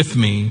into it with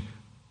me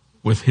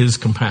with his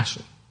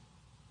compassion.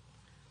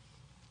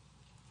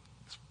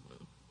 It's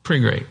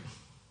pretty great.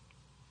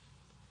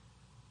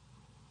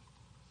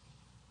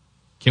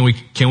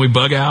 Can we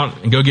bug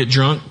out and go get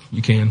drunk?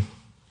 You can.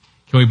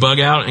 Can we bug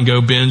out and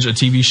go binge a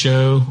TV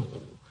show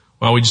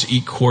while we just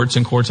eat quarts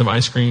and quarts of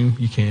ice cream?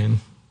 You can.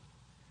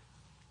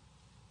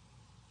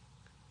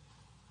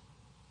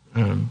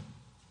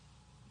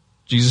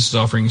 Jesus is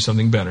offering you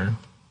something better,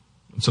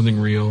 something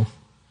real,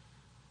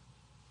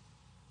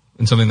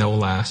 and something that will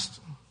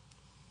last.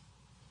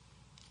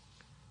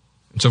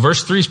 And so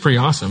verse 3 is pretty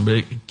awesome, but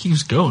it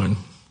keeps going.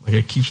 Like,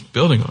 it keeps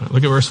building on it.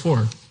 Look at verse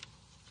 4.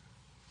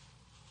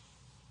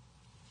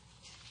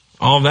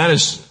 All of that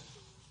is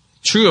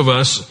true of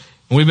us,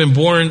 and we've been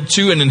born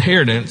to an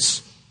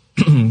inheritance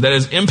that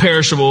is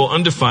imperishable,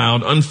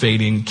 undefiled,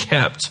 unfading,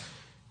 kept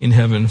in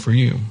heaven for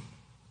you.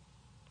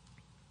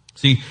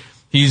 See,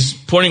 he's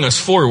pointing us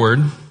forward,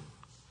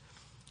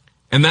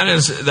 and that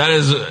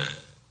is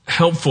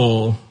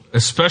helpful,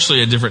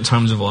 especially at different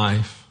times of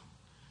life.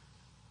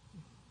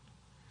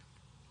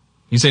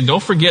 He's saying,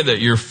 don't forget that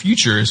your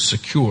future is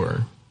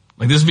secure.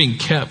 Like, this is being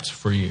kept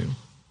for you.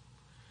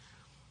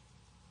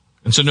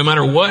 And so no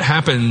matter what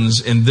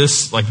happens in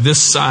this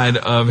side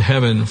of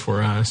heaven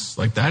for us,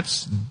 like,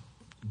 that's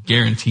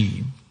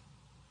guaranteed.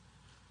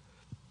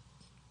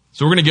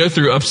 So we're going to go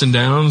through ups and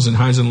downs and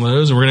highs and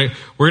lows, and we're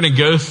going to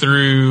go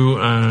through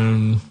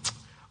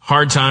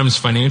hard times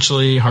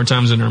financially, hard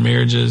times in our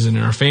marriages and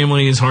in our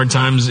families, hard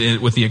times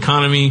with the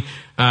economy,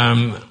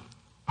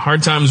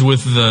 hard times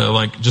with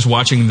just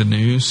watching the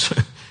news,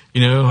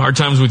 hard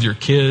times with your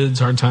kids,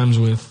 hard times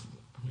with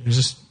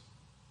just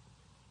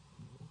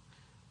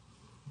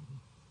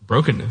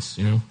brokenness,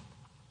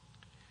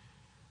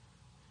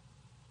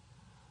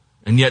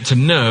 And yet to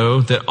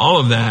know that all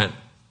of that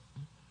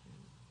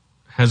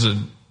has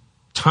a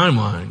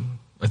timeline,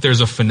 like there's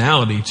a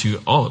finality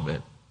to all of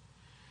it.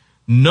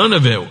 None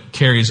of it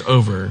carries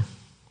over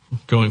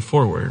going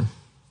forward.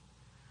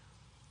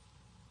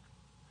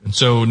 And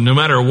so no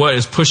matter what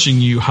is pushing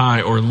you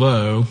high or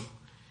low,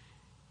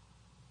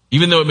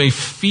 even though it may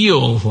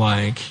feel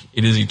like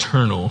it is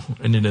eternal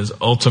and it is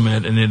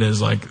ultimate and it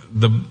is like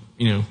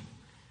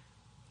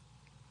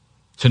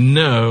to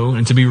know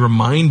and to be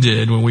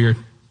reminded when we are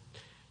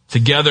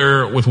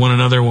together with one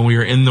another, when we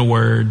are in the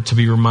Word, to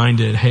be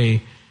reminded,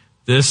 hey,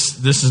 this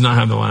does not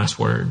have the last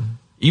word.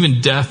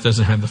 Even death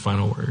doesn't have the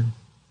final word.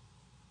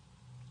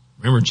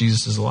 Remember,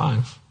 Jesus is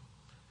alive.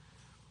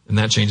 And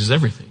that changes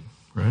everything,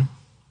 right?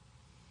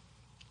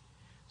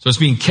 So it's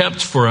being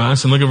kept for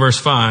us. And look at verse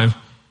 5.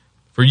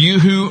 For you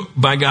who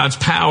by God's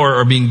power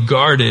are being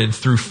guarded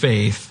through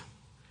faith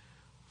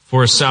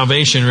for a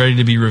salvation ready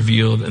to be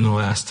revealed in the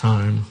last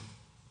time.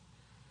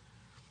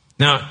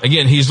 Now,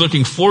 again, he's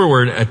looking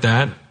forward at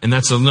that, and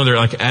that's another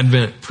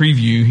Advent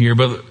preview here.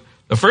 But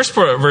the first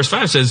part of verse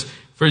 5 says,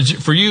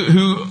 for you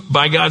who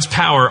by God's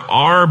power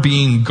are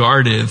being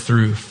guarded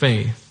through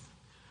faith.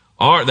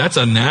 That's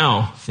a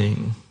now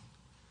thing.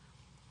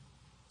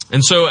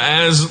 And so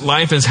as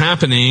life is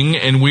happening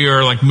and we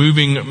are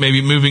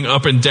moving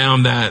up and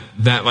down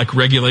that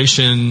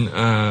regulation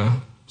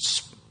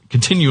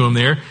continuum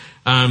there,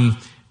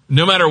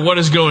 no matter what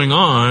is going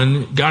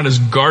on, God is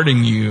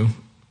guarding you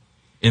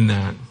in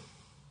that.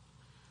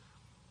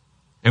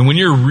 And when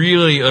you're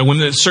really, when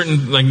the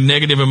certain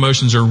negative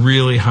emotions are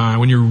really high,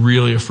 when you're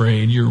really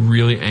afraid, you're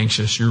really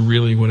anxious, you're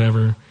really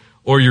whatever,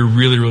 or you're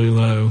really, really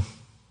low,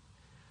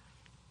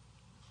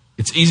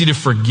 it's easy to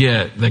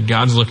forget that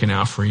God's looking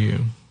out for you.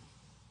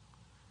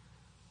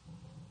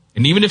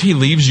 And even if he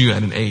leaves you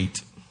at an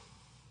 8,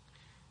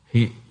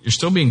 you're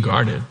still being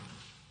guarded.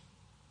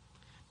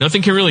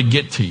 Nothing can really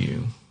get to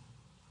you.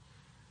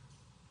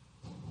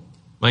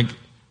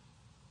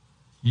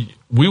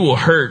 We will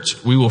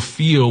hurt, we will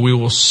feel, we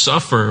will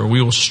suffer,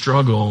 we will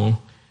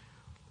struggle,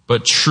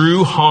 but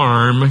true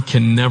harm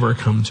can never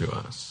come to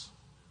us.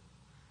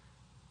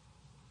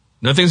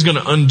 Nothing's going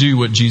to undo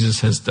what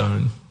Jesus has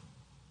done.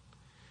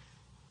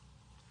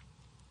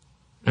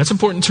 That's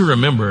important to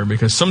remember,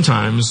 because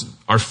sometimes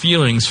our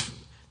feelings,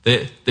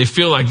 they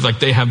feel like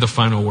they have the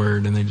final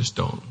word, and they just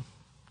don't.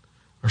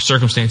 Our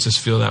circumstances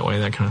feel that way,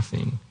 that kind of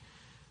thing.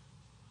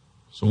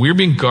 So we're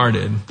being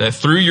guarded, that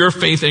through your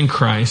faith in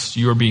Christ,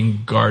 you are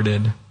being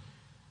guarded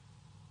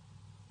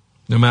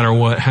no matter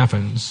what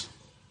happens.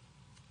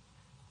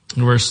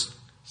 In verse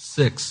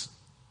 6,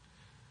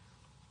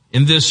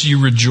 In this you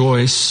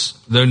rejoice,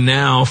 though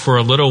now for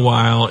a little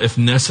while, if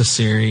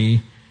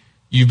necessary,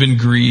 you've been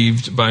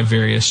grieved by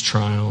various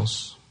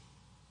trials.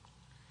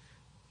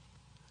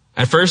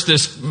 At first,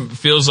 this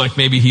feels like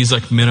maybe he's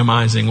like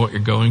minimizing what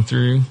you're going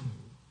through,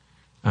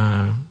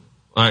 or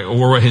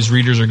what his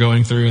readers are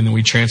going through, and then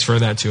we transfer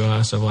that to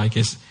us of like,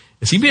 is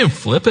he being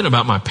flippant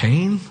about my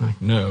pain?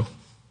 Like, no.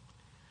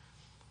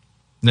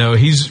 No,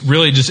 he's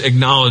really just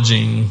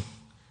acknowledging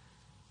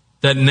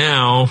that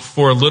now,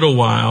 for a little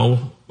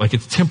while, like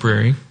it's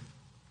temporary,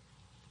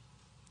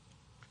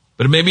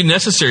 but it may be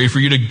necessary for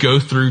you to go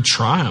through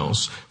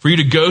trials, for you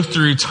to go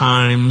through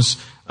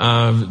times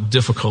of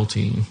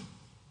difficulty,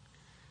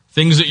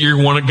 things that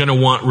you're going to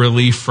want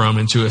relief from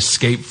and to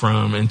escape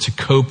from and to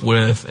cope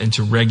with and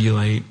to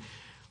regulate.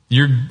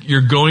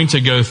 You're going to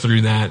go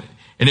through that,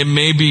 and it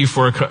may be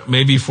for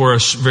a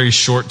very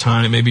short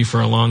time, it may be for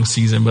a long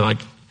season, but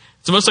like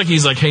it's almost like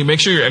he's like, hey, make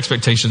sure your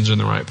expectations are in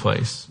the right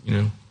place, you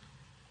know.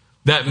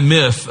 That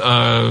myth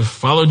of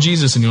follow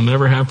Jesus and you'll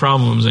never have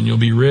problems and you'll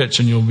be rich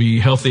and you'll be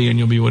healthy and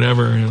you'll be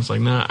whatever. And it's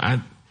like,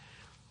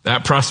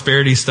 that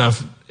prosperity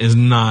stuff is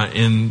not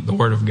in the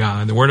Word of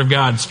God. The Word of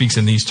God speaks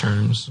in these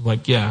terms.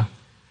 Like, yeah,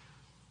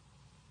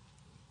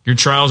 your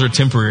trials are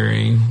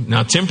temporary.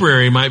 Now,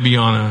 temporary might be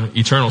on an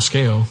eternal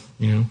scale,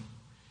 you know.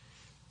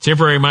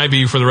 Temporary might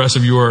be for the rest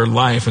of your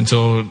life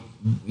until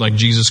like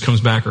Jesus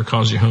comes back or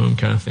calls you home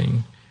kind of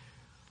thing.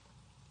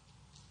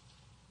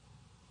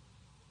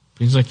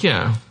 He's like,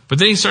 yeah. But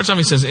then he starts off,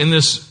 he says, in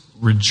this,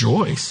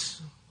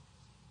 rejoice.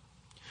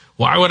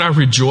 Why would I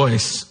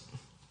rejoice?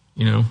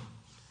 You know,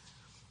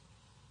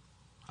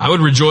 I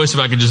would rejoice if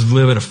I could just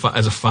live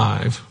as a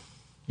 5,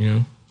 you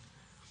know.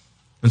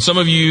 And some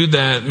of you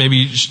that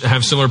maybe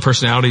have similar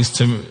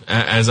personalities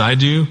as I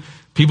do,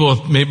 people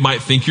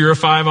might think you're a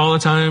 5 all the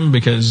time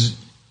because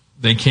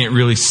they can't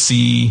really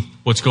see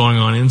what's going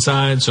on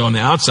inside. So on the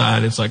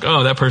outside, it's like,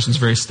 oh, that person's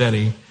very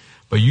steady.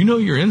 But you know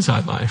your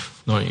inside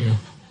life, don't you?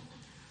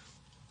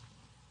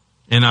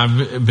 And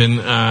I've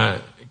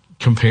been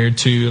compared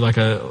to like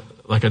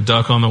a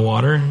duck on the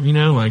water, you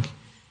know, like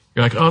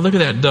you're like, oh, look at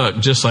that duck,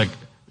 just like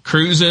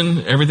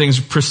cruising, everything's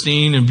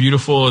pristine and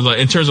beautiful. Like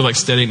in terms of like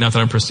steady, not that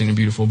I'm pristine and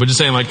beautiful, but just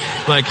saying like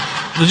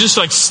they're just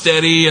like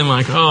steady and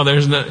like, oh,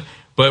 there's not.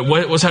 But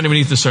what's happening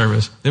beneath the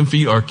surface? Them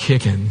feet are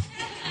kicking.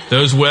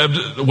 Those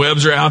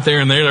webs are out there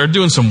and they're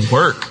doing some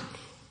work.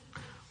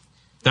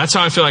 That's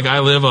how I feel like I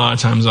live a lot of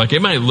times. Like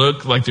it might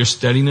look like there's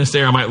steadiness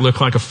there. I might look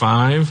like a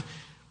 5.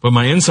 But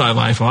my inside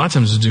life a lot of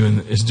times is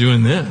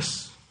doing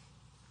this.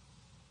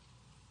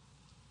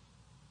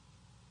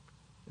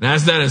 And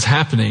as that is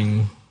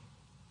happening,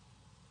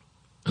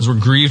 as we're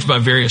grieved by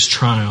various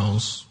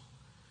trials,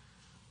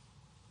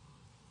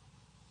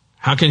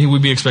 how can we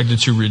be expected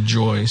to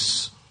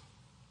rejoice?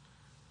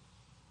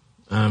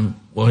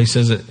 Well, he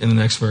says it in the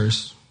next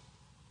verse.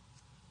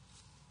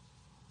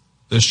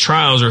 Those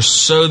trials are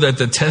so that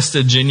the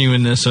tested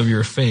genuineness of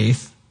your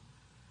faith,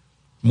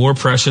 more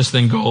precious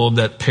than gold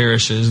that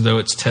perishes, though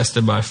it's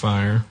tested by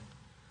fire,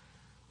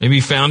 may be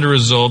found to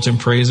result in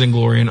praise and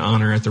glory and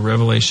honor at the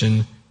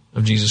revelation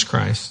of Jesus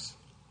Christ.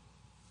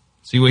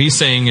 See, what he's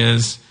saying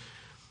is,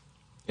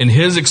 in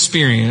his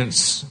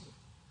experience,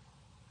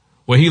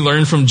 what he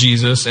learned from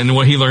Jesus and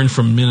what he learned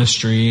from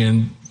ministry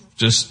and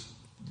just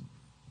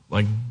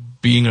like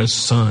being a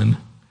son,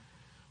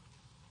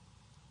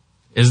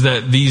 is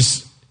that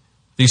these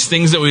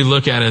things that we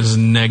look at as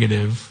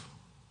negative,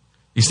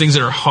 these things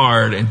that are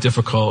hard and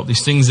difficult,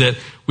 these things that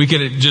we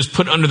could just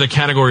put under the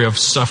category of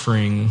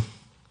suffering,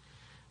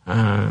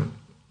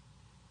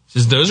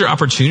 says those are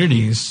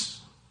opportunities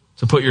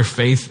to put your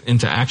faith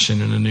into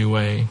action in a new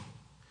way.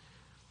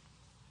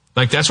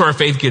 Like that's where our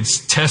faith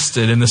gets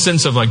tested in the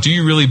sense of like, do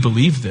you really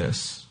believe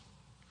this?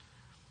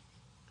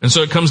 And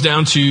so it comes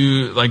down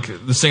to like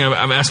this thing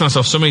I've asked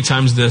myself so many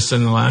times this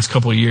in the last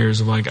couple of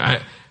years of like,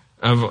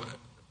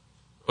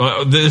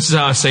 this is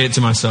how I say it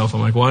to myself.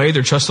 I'm like, well, I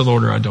either trust the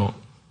Lord or I don't.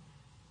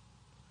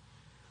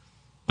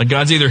 Like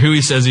God's either who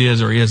he says he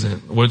is or he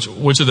isn't. Which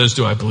of those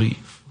do I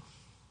believe?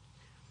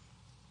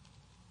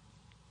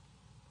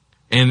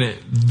 And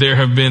there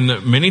have been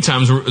many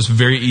times where it was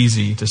very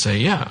easy to say,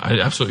 yeah, I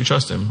absolutely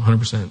trust him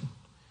 100%.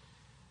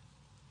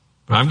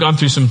 But I've gone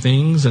through some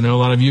things. I know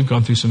a lot of you have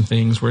gone through some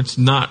things where it's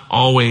not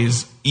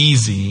always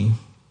easy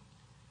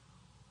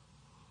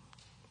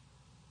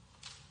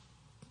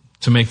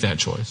to make that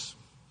choice.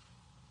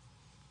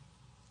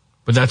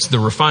 But that's the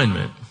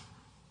refinement,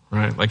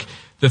 right? Like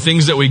the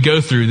things that we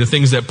go through, the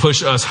things that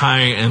push us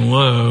high and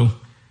low,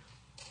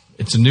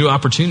 it's a new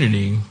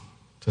opportunity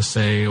to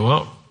say,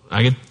 well,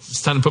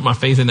 it's time to put my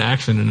faith into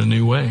action in a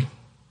new way.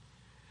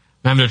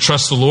 I'm having to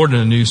trust the Lord in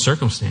a new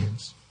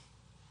circumstance.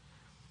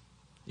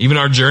 Even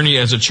our journey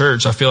as a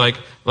church, I feel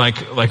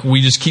like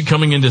we just keep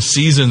coming into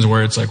seasons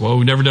where it's like, well,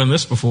 we've never done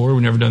this before.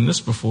 We've never done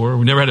this before.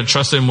 We never had to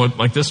trust him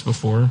like this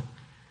before.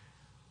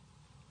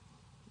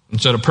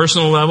 And so at a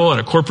personal level, at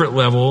a corporate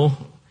level,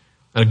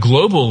 at a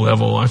global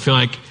level, I feel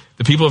like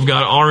the people of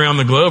God all around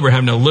the globe are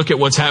having to look at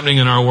what's happening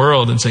in our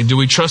world and say, do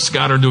we trust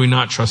God or do we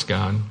not trust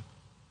God?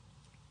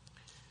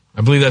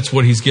 I believe that's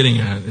what he's getting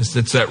at.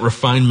 It's that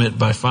refinement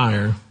by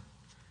fire.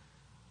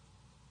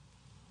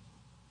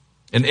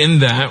 And in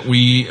that,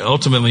 we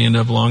ultimately end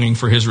up longing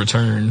for his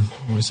return.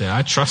 We say,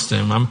 I trust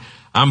him.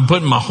 I'm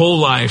putting my whole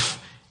life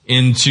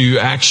into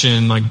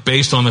action, like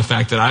based on the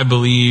fact that I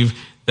believe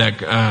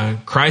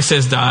that Christ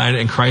has died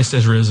and Christ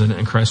has risen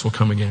and Christ will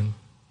come again.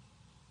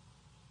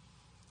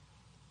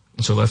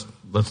 And so let's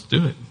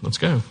do it. Let's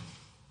go.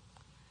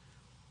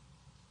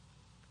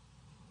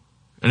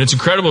 And it's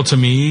incredible to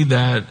me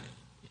that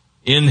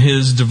in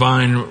his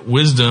divine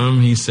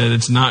wisdom, he said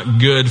it's not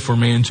good for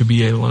man to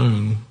be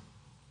alone.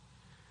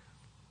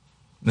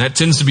 And that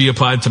tends to be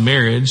applied to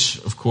marriage,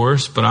 of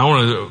course, but I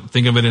want to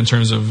think of it in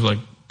terms of like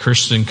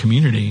Christian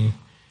community.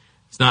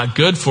 It's not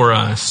good for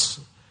us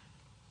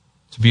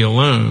to be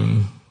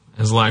alone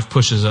as life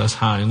pushes us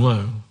high and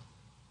low.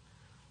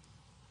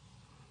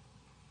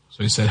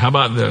 So he said, how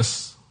about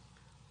this?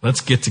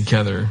 Let's get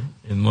together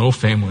in little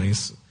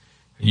families.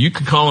 You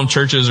could call them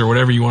churches or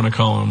whatever you want to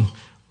call them,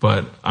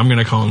 but I'm going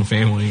to call them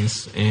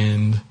families,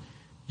 and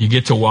you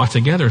get to walk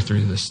together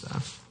through this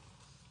stuff.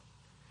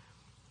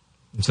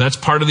 And so that's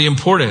part of the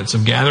importance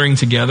of gathering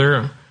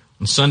together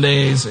on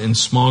Sundays in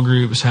small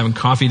groups, having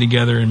coffee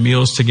together and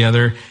meals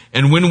together.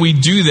 And when we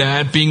do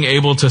that, being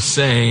able to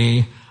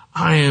say,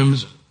 I am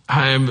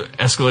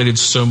escalated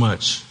so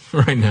much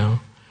right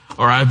now,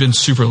 or I've been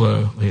super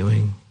low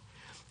lately.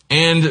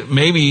 And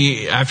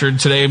maybe after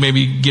today,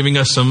 maybe giving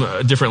us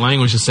some different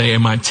language to say,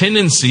 and my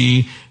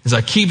tendency is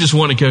I keep just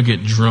wanting to go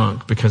get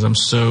drunk because I'm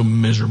so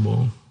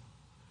miserable.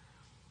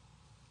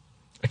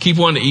 I keep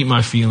wanting to eat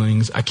my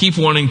feelings. I keep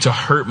wanting to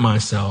hurt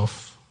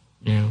myself.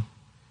 I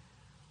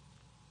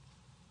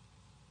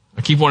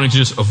keep wanting to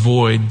just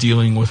avoid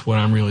dealing with what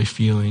I'm really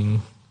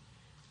feeling.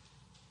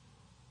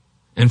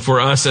 And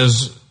for us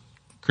as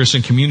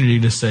Christian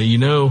community to say,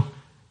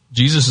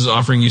 Jesus is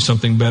offering you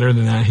something better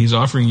than that. He's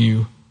offering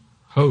you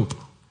hope,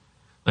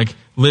 like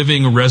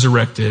living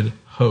resurrected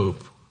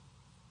hope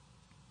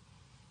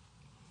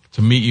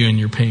to meet you in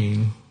your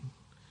pain.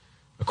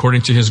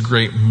 According to his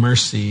great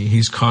mercy,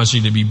 he's caused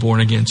you to be born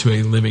again to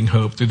a living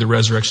hope through the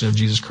resurrection of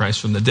Jesus Christ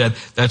from the dead.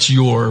 That's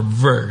your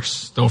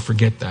verse. Don't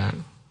forget that.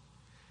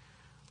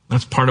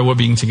 That's part of what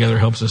being together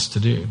helps us to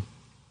do.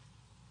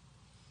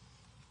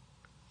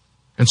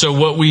 And so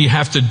what we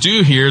have to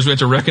do here is we have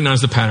to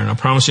recognize the pattern. I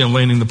promise you I'm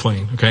landing the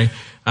plane, okay?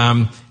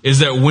 Is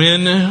that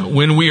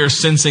when we are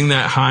sensing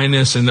that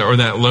highness or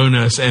that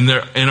lowness and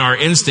our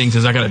instinct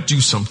is I got to do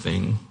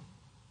something.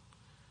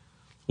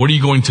 What are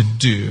you going to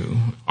do?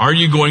 Are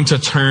you going to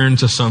turn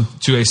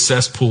to a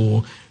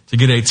cesspool to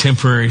get a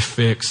temporary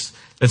fix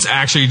that's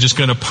actually just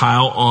going to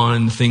pile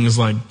on things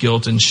like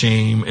guilt and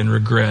shame and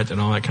regret and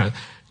all that kind of?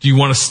 Do you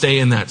want to stay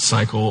in that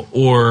cycle,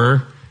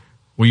 or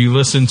will you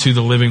listen to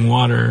the living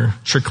water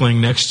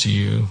trickling next to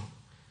you,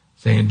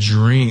 saying,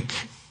 "Drink"?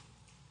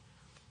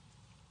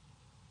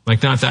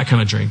 Like not that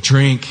kind of drink.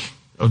 Drink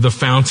of the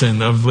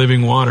fountain of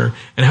living water.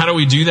 And how do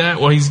we do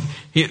that? Well,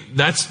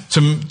 that's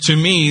to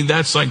me,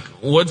 that's like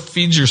what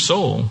feeds your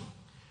soul.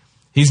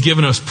 He's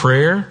given us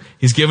prayer.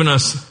 He's given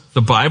us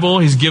the Bible.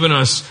 He's given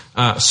us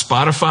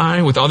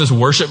Spotify with all this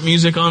worship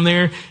music on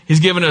there. He's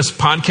given us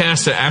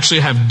podcasts that actually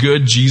have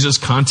good Jesus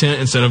content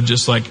instead of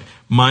just like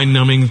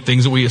mind-numbing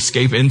things that we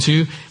escape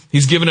into.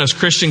 He's given us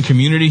Christian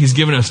community. He's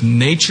given us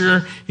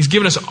nature. He's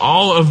given us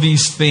all of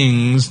these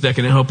things that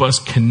can help us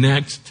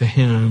connect to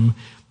him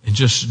and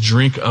just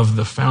drink of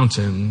the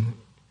fountain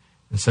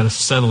instead of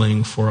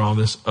settling for all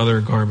this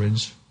other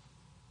garbage.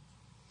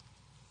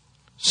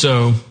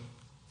 So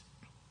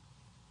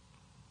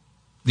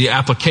the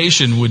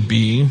application would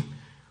be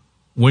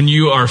when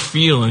you are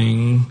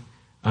feeling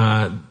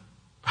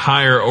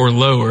higher or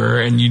lower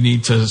and you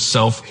need to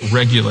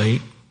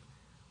self-regulate,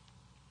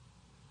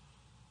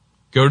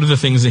 go to the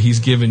things that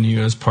he's given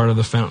you as part of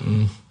the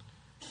fountain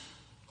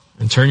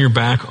and turn your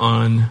back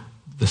on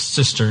the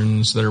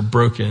cisterns that are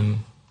broken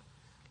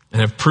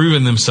and have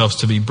proven themselves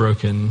to be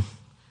broken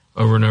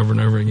over and over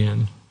and over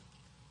again.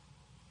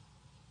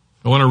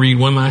 I want to read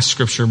one last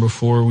scripture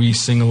before we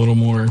sing a little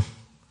more.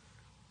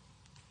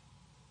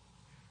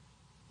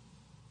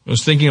 I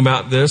was thinking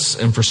about this,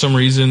 and for some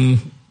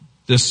reason,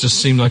 this just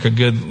seemed like a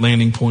good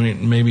landing point,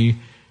 and maybe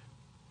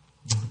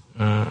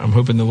I'm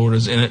hoping the Lord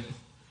is in it.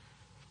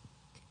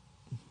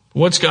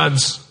 What's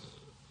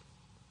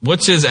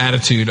his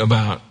attitude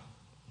about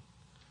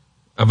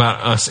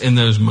us in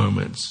those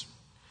moments?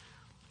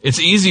 It's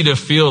easy to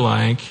feel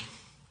like,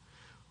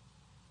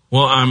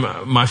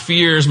 well, my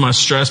fears, my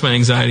stress, my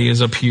anxiety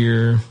is up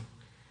here,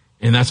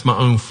 and that's my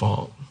own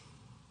fault.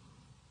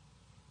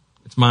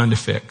 It's mine to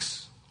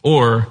fix.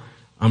 Or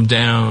I'm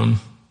down,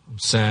 I'm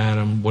sad,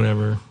 I'm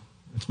whatever.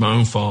 It's my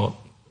own fault.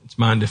 It's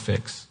mine to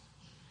fix.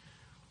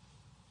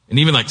 And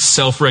even like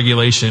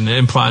self-regulation, it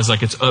implies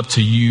like it's up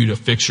to you to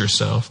fix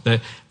yourself.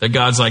 That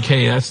God's like,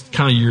 hey, that's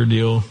kind of your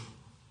deal.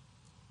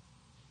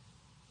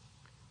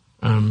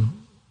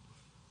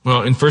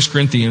 Well, in 1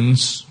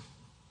 Corinthians,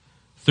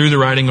 through the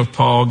writing of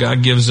Paul,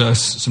 God gives us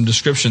some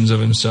descriptions of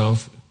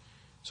himself.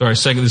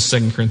 This is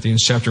 2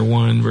 Corinthians chapter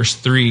 1, verse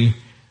 3.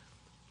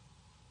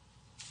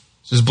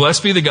 It says,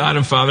 "Blessed be the God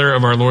and Father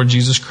of our Lord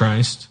Jesus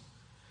Christ,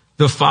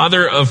 the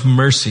Father of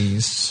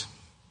mercies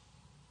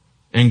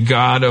and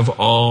God of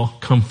all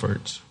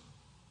comfort."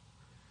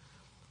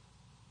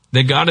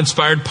 That God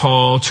inspired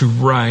Paul to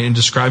write and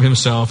describe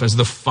himself as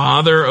the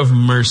Father of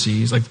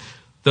mercies, like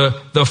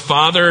the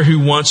Father who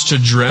wants to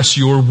dress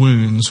your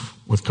wounds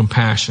with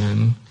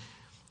compassion,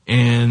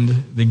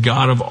 and the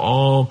God of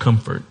all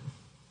comfort.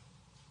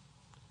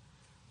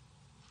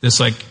 This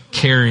like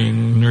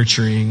caring,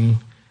 nurturing,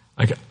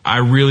 like I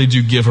really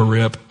do give a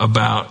rip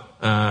about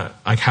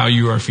like how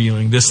you are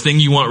feeling. This thing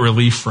you want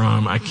relief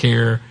from, I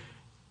care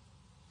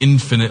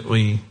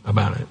infinitely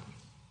about it.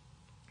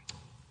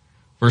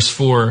 Verse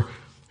 4,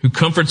 who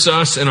comforts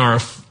us in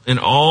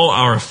all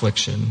our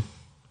affliction,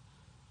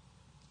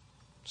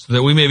 so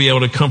that we may be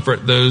able to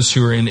comfort those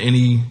who are in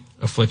any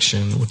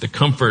affliction with the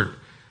comfort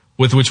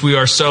with which we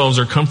ourselves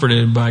are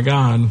comforted by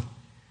God.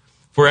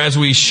 For as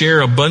we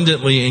share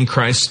abundantly in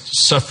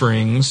Christ's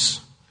sufferings,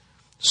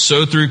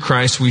 so through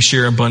Christ we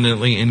share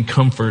abundantly in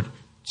comfort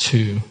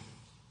too.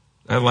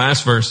 That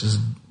last verse is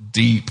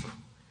deep.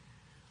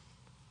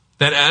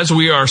 That as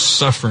we are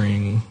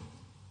suffering,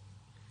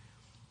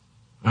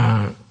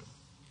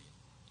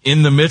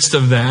 in the midst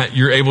of that,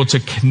 you're able to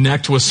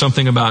connect with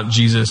something about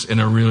Jesus in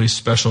a really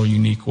special,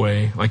 unique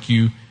way. Like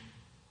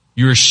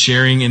you're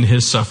sharing in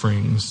his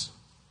sufferings.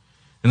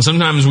 And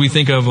sometimes we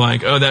think of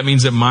like, oh, that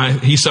means that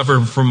he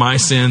suffered for my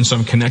sin, so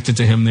I'm connected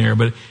to him there.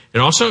 But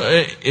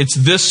it's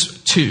this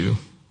too.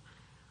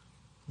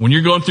 When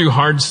you're going through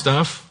hard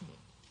stuff,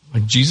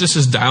 like Jesus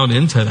is dialed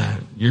into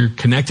that. You're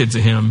connected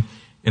to him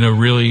in a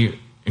really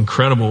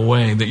incredible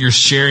way, that you're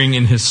sharing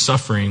in his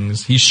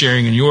sufferings. He's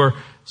sharing in your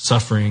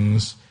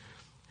sufferings.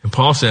 And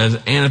Paul says,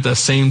 and at the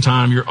same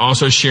time, you're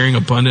also sharing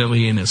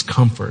abundantly in his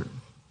comfort.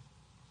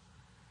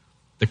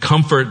 The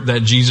comfort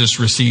that Jesus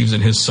receives in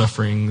his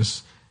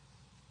sufferings,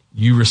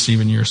 you receive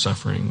in your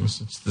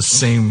sufferings. It's the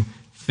same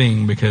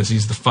thing because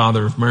he's the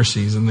Father of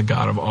mercies and the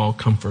God of all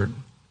comfort.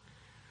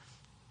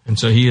 And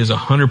so he is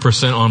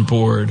 100% on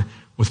board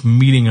with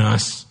meeting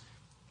us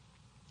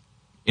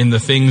in the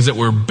things that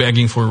we're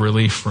begging for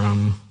relief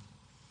from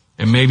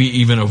and maybe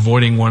even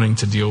avoiding wanting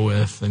to deal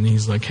with. And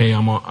he's like, hey,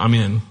 I'm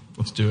in.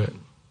 Let's do it.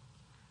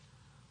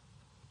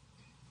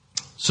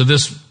 So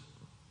this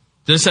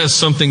has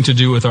something to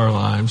do with our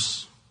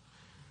lives.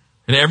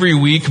 And every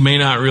week may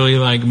not really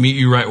like meet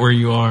you right where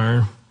you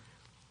are.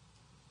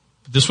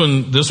 But this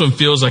one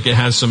feels like it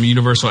has some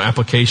universal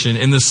application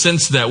in the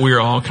sense that we're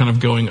all kind of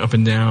going up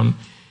and down,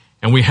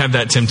 and we have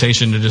that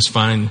temptation to just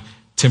find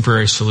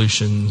temporary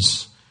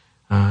solutions.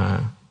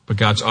 But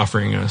God's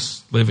offering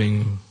us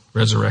living,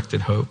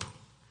 resurrected hope.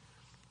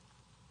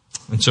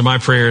 And so my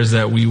prayer is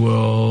that we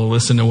will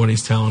listen to what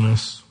he's telling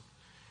us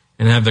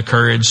and have the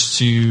courage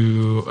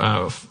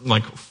to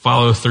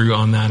follow through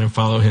on that and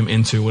follow him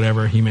into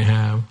whatever he may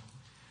have.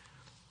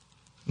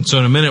 And so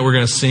in a minute we're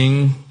going to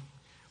sing,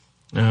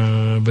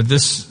 but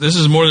this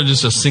is more than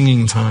just a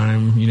singing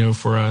time,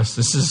 for us.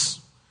 This is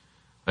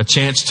a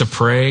chance to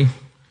pray.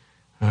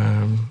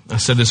 I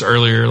said this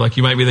earlier, like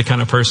you might be the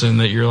kind of person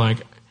that you're like,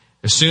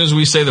 as soon as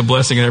we say the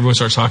blessing and everyone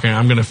starts talking,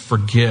 I'm going to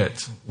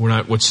forget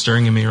what's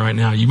stirring in me right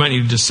now. You might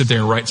need to just sit there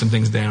and write some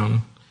things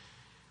down.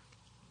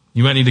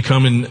 You might need to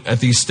come in at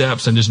these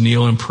steps and just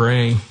kneel and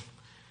pray.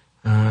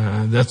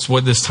 That's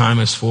what this time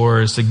is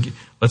for, is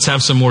let's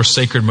have some more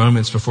sacred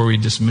moments before we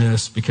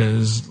dismiss,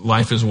 because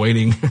life is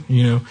waiting,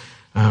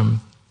 And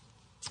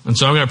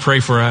so I'm going to pray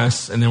for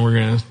us, and then we're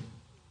going to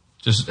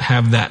just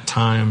have that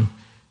time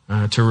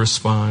to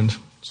respond.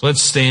 So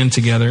let's stand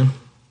together.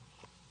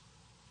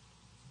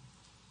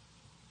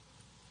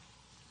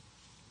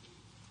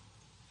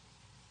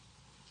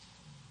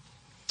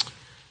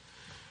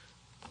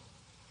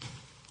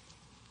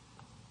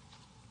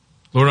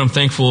 Lord, I'm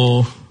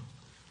thankful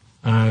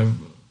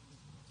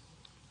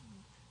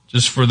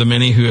just for the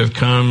many who have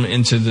come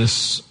into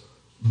this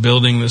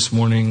building this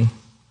morning.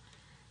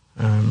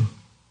 And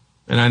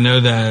I know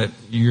that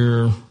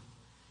you're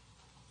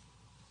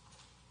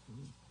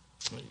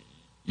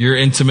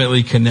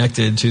intimately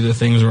connected to the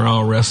things we're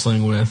all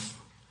wrestling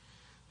with,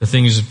 the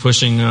things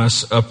pushing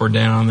us up or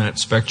down that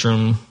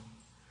spectrum.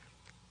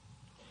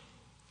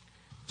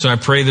 So I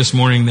pray this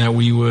morning that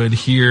we would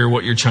hear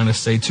what you're trying to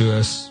say to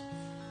us,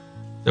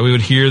 that we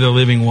would hear the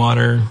living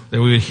water, that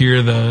we would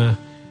hear the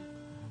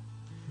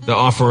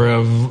offer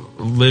of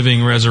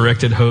living,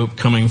 resurrected hope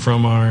coming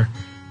from our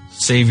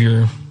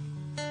Savior.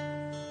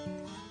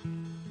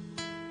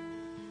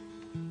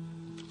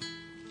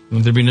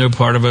 And there be no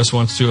part of us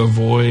wants to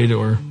avoid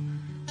or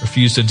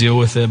refuse to deal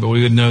with it, but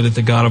we would know that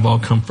the God of all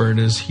comfort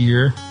is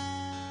here.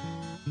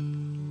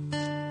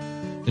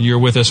 That you're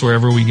with us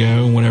wherever we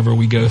go, whenever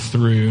we go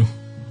through.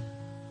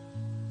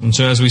 And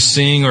so as we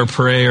sing or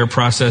pray or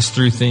process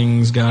through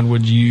things, God,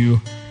 would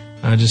you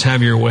just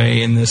have your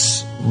way in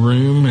this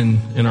room and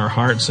in our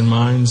hearts and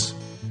minds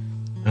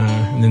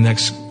in the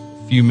next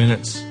few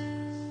minutes.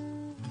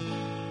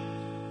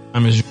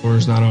 Time is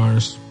yours, not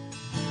ours.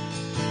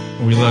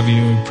 We love you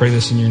and we pray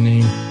this in your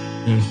name.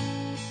 Amen.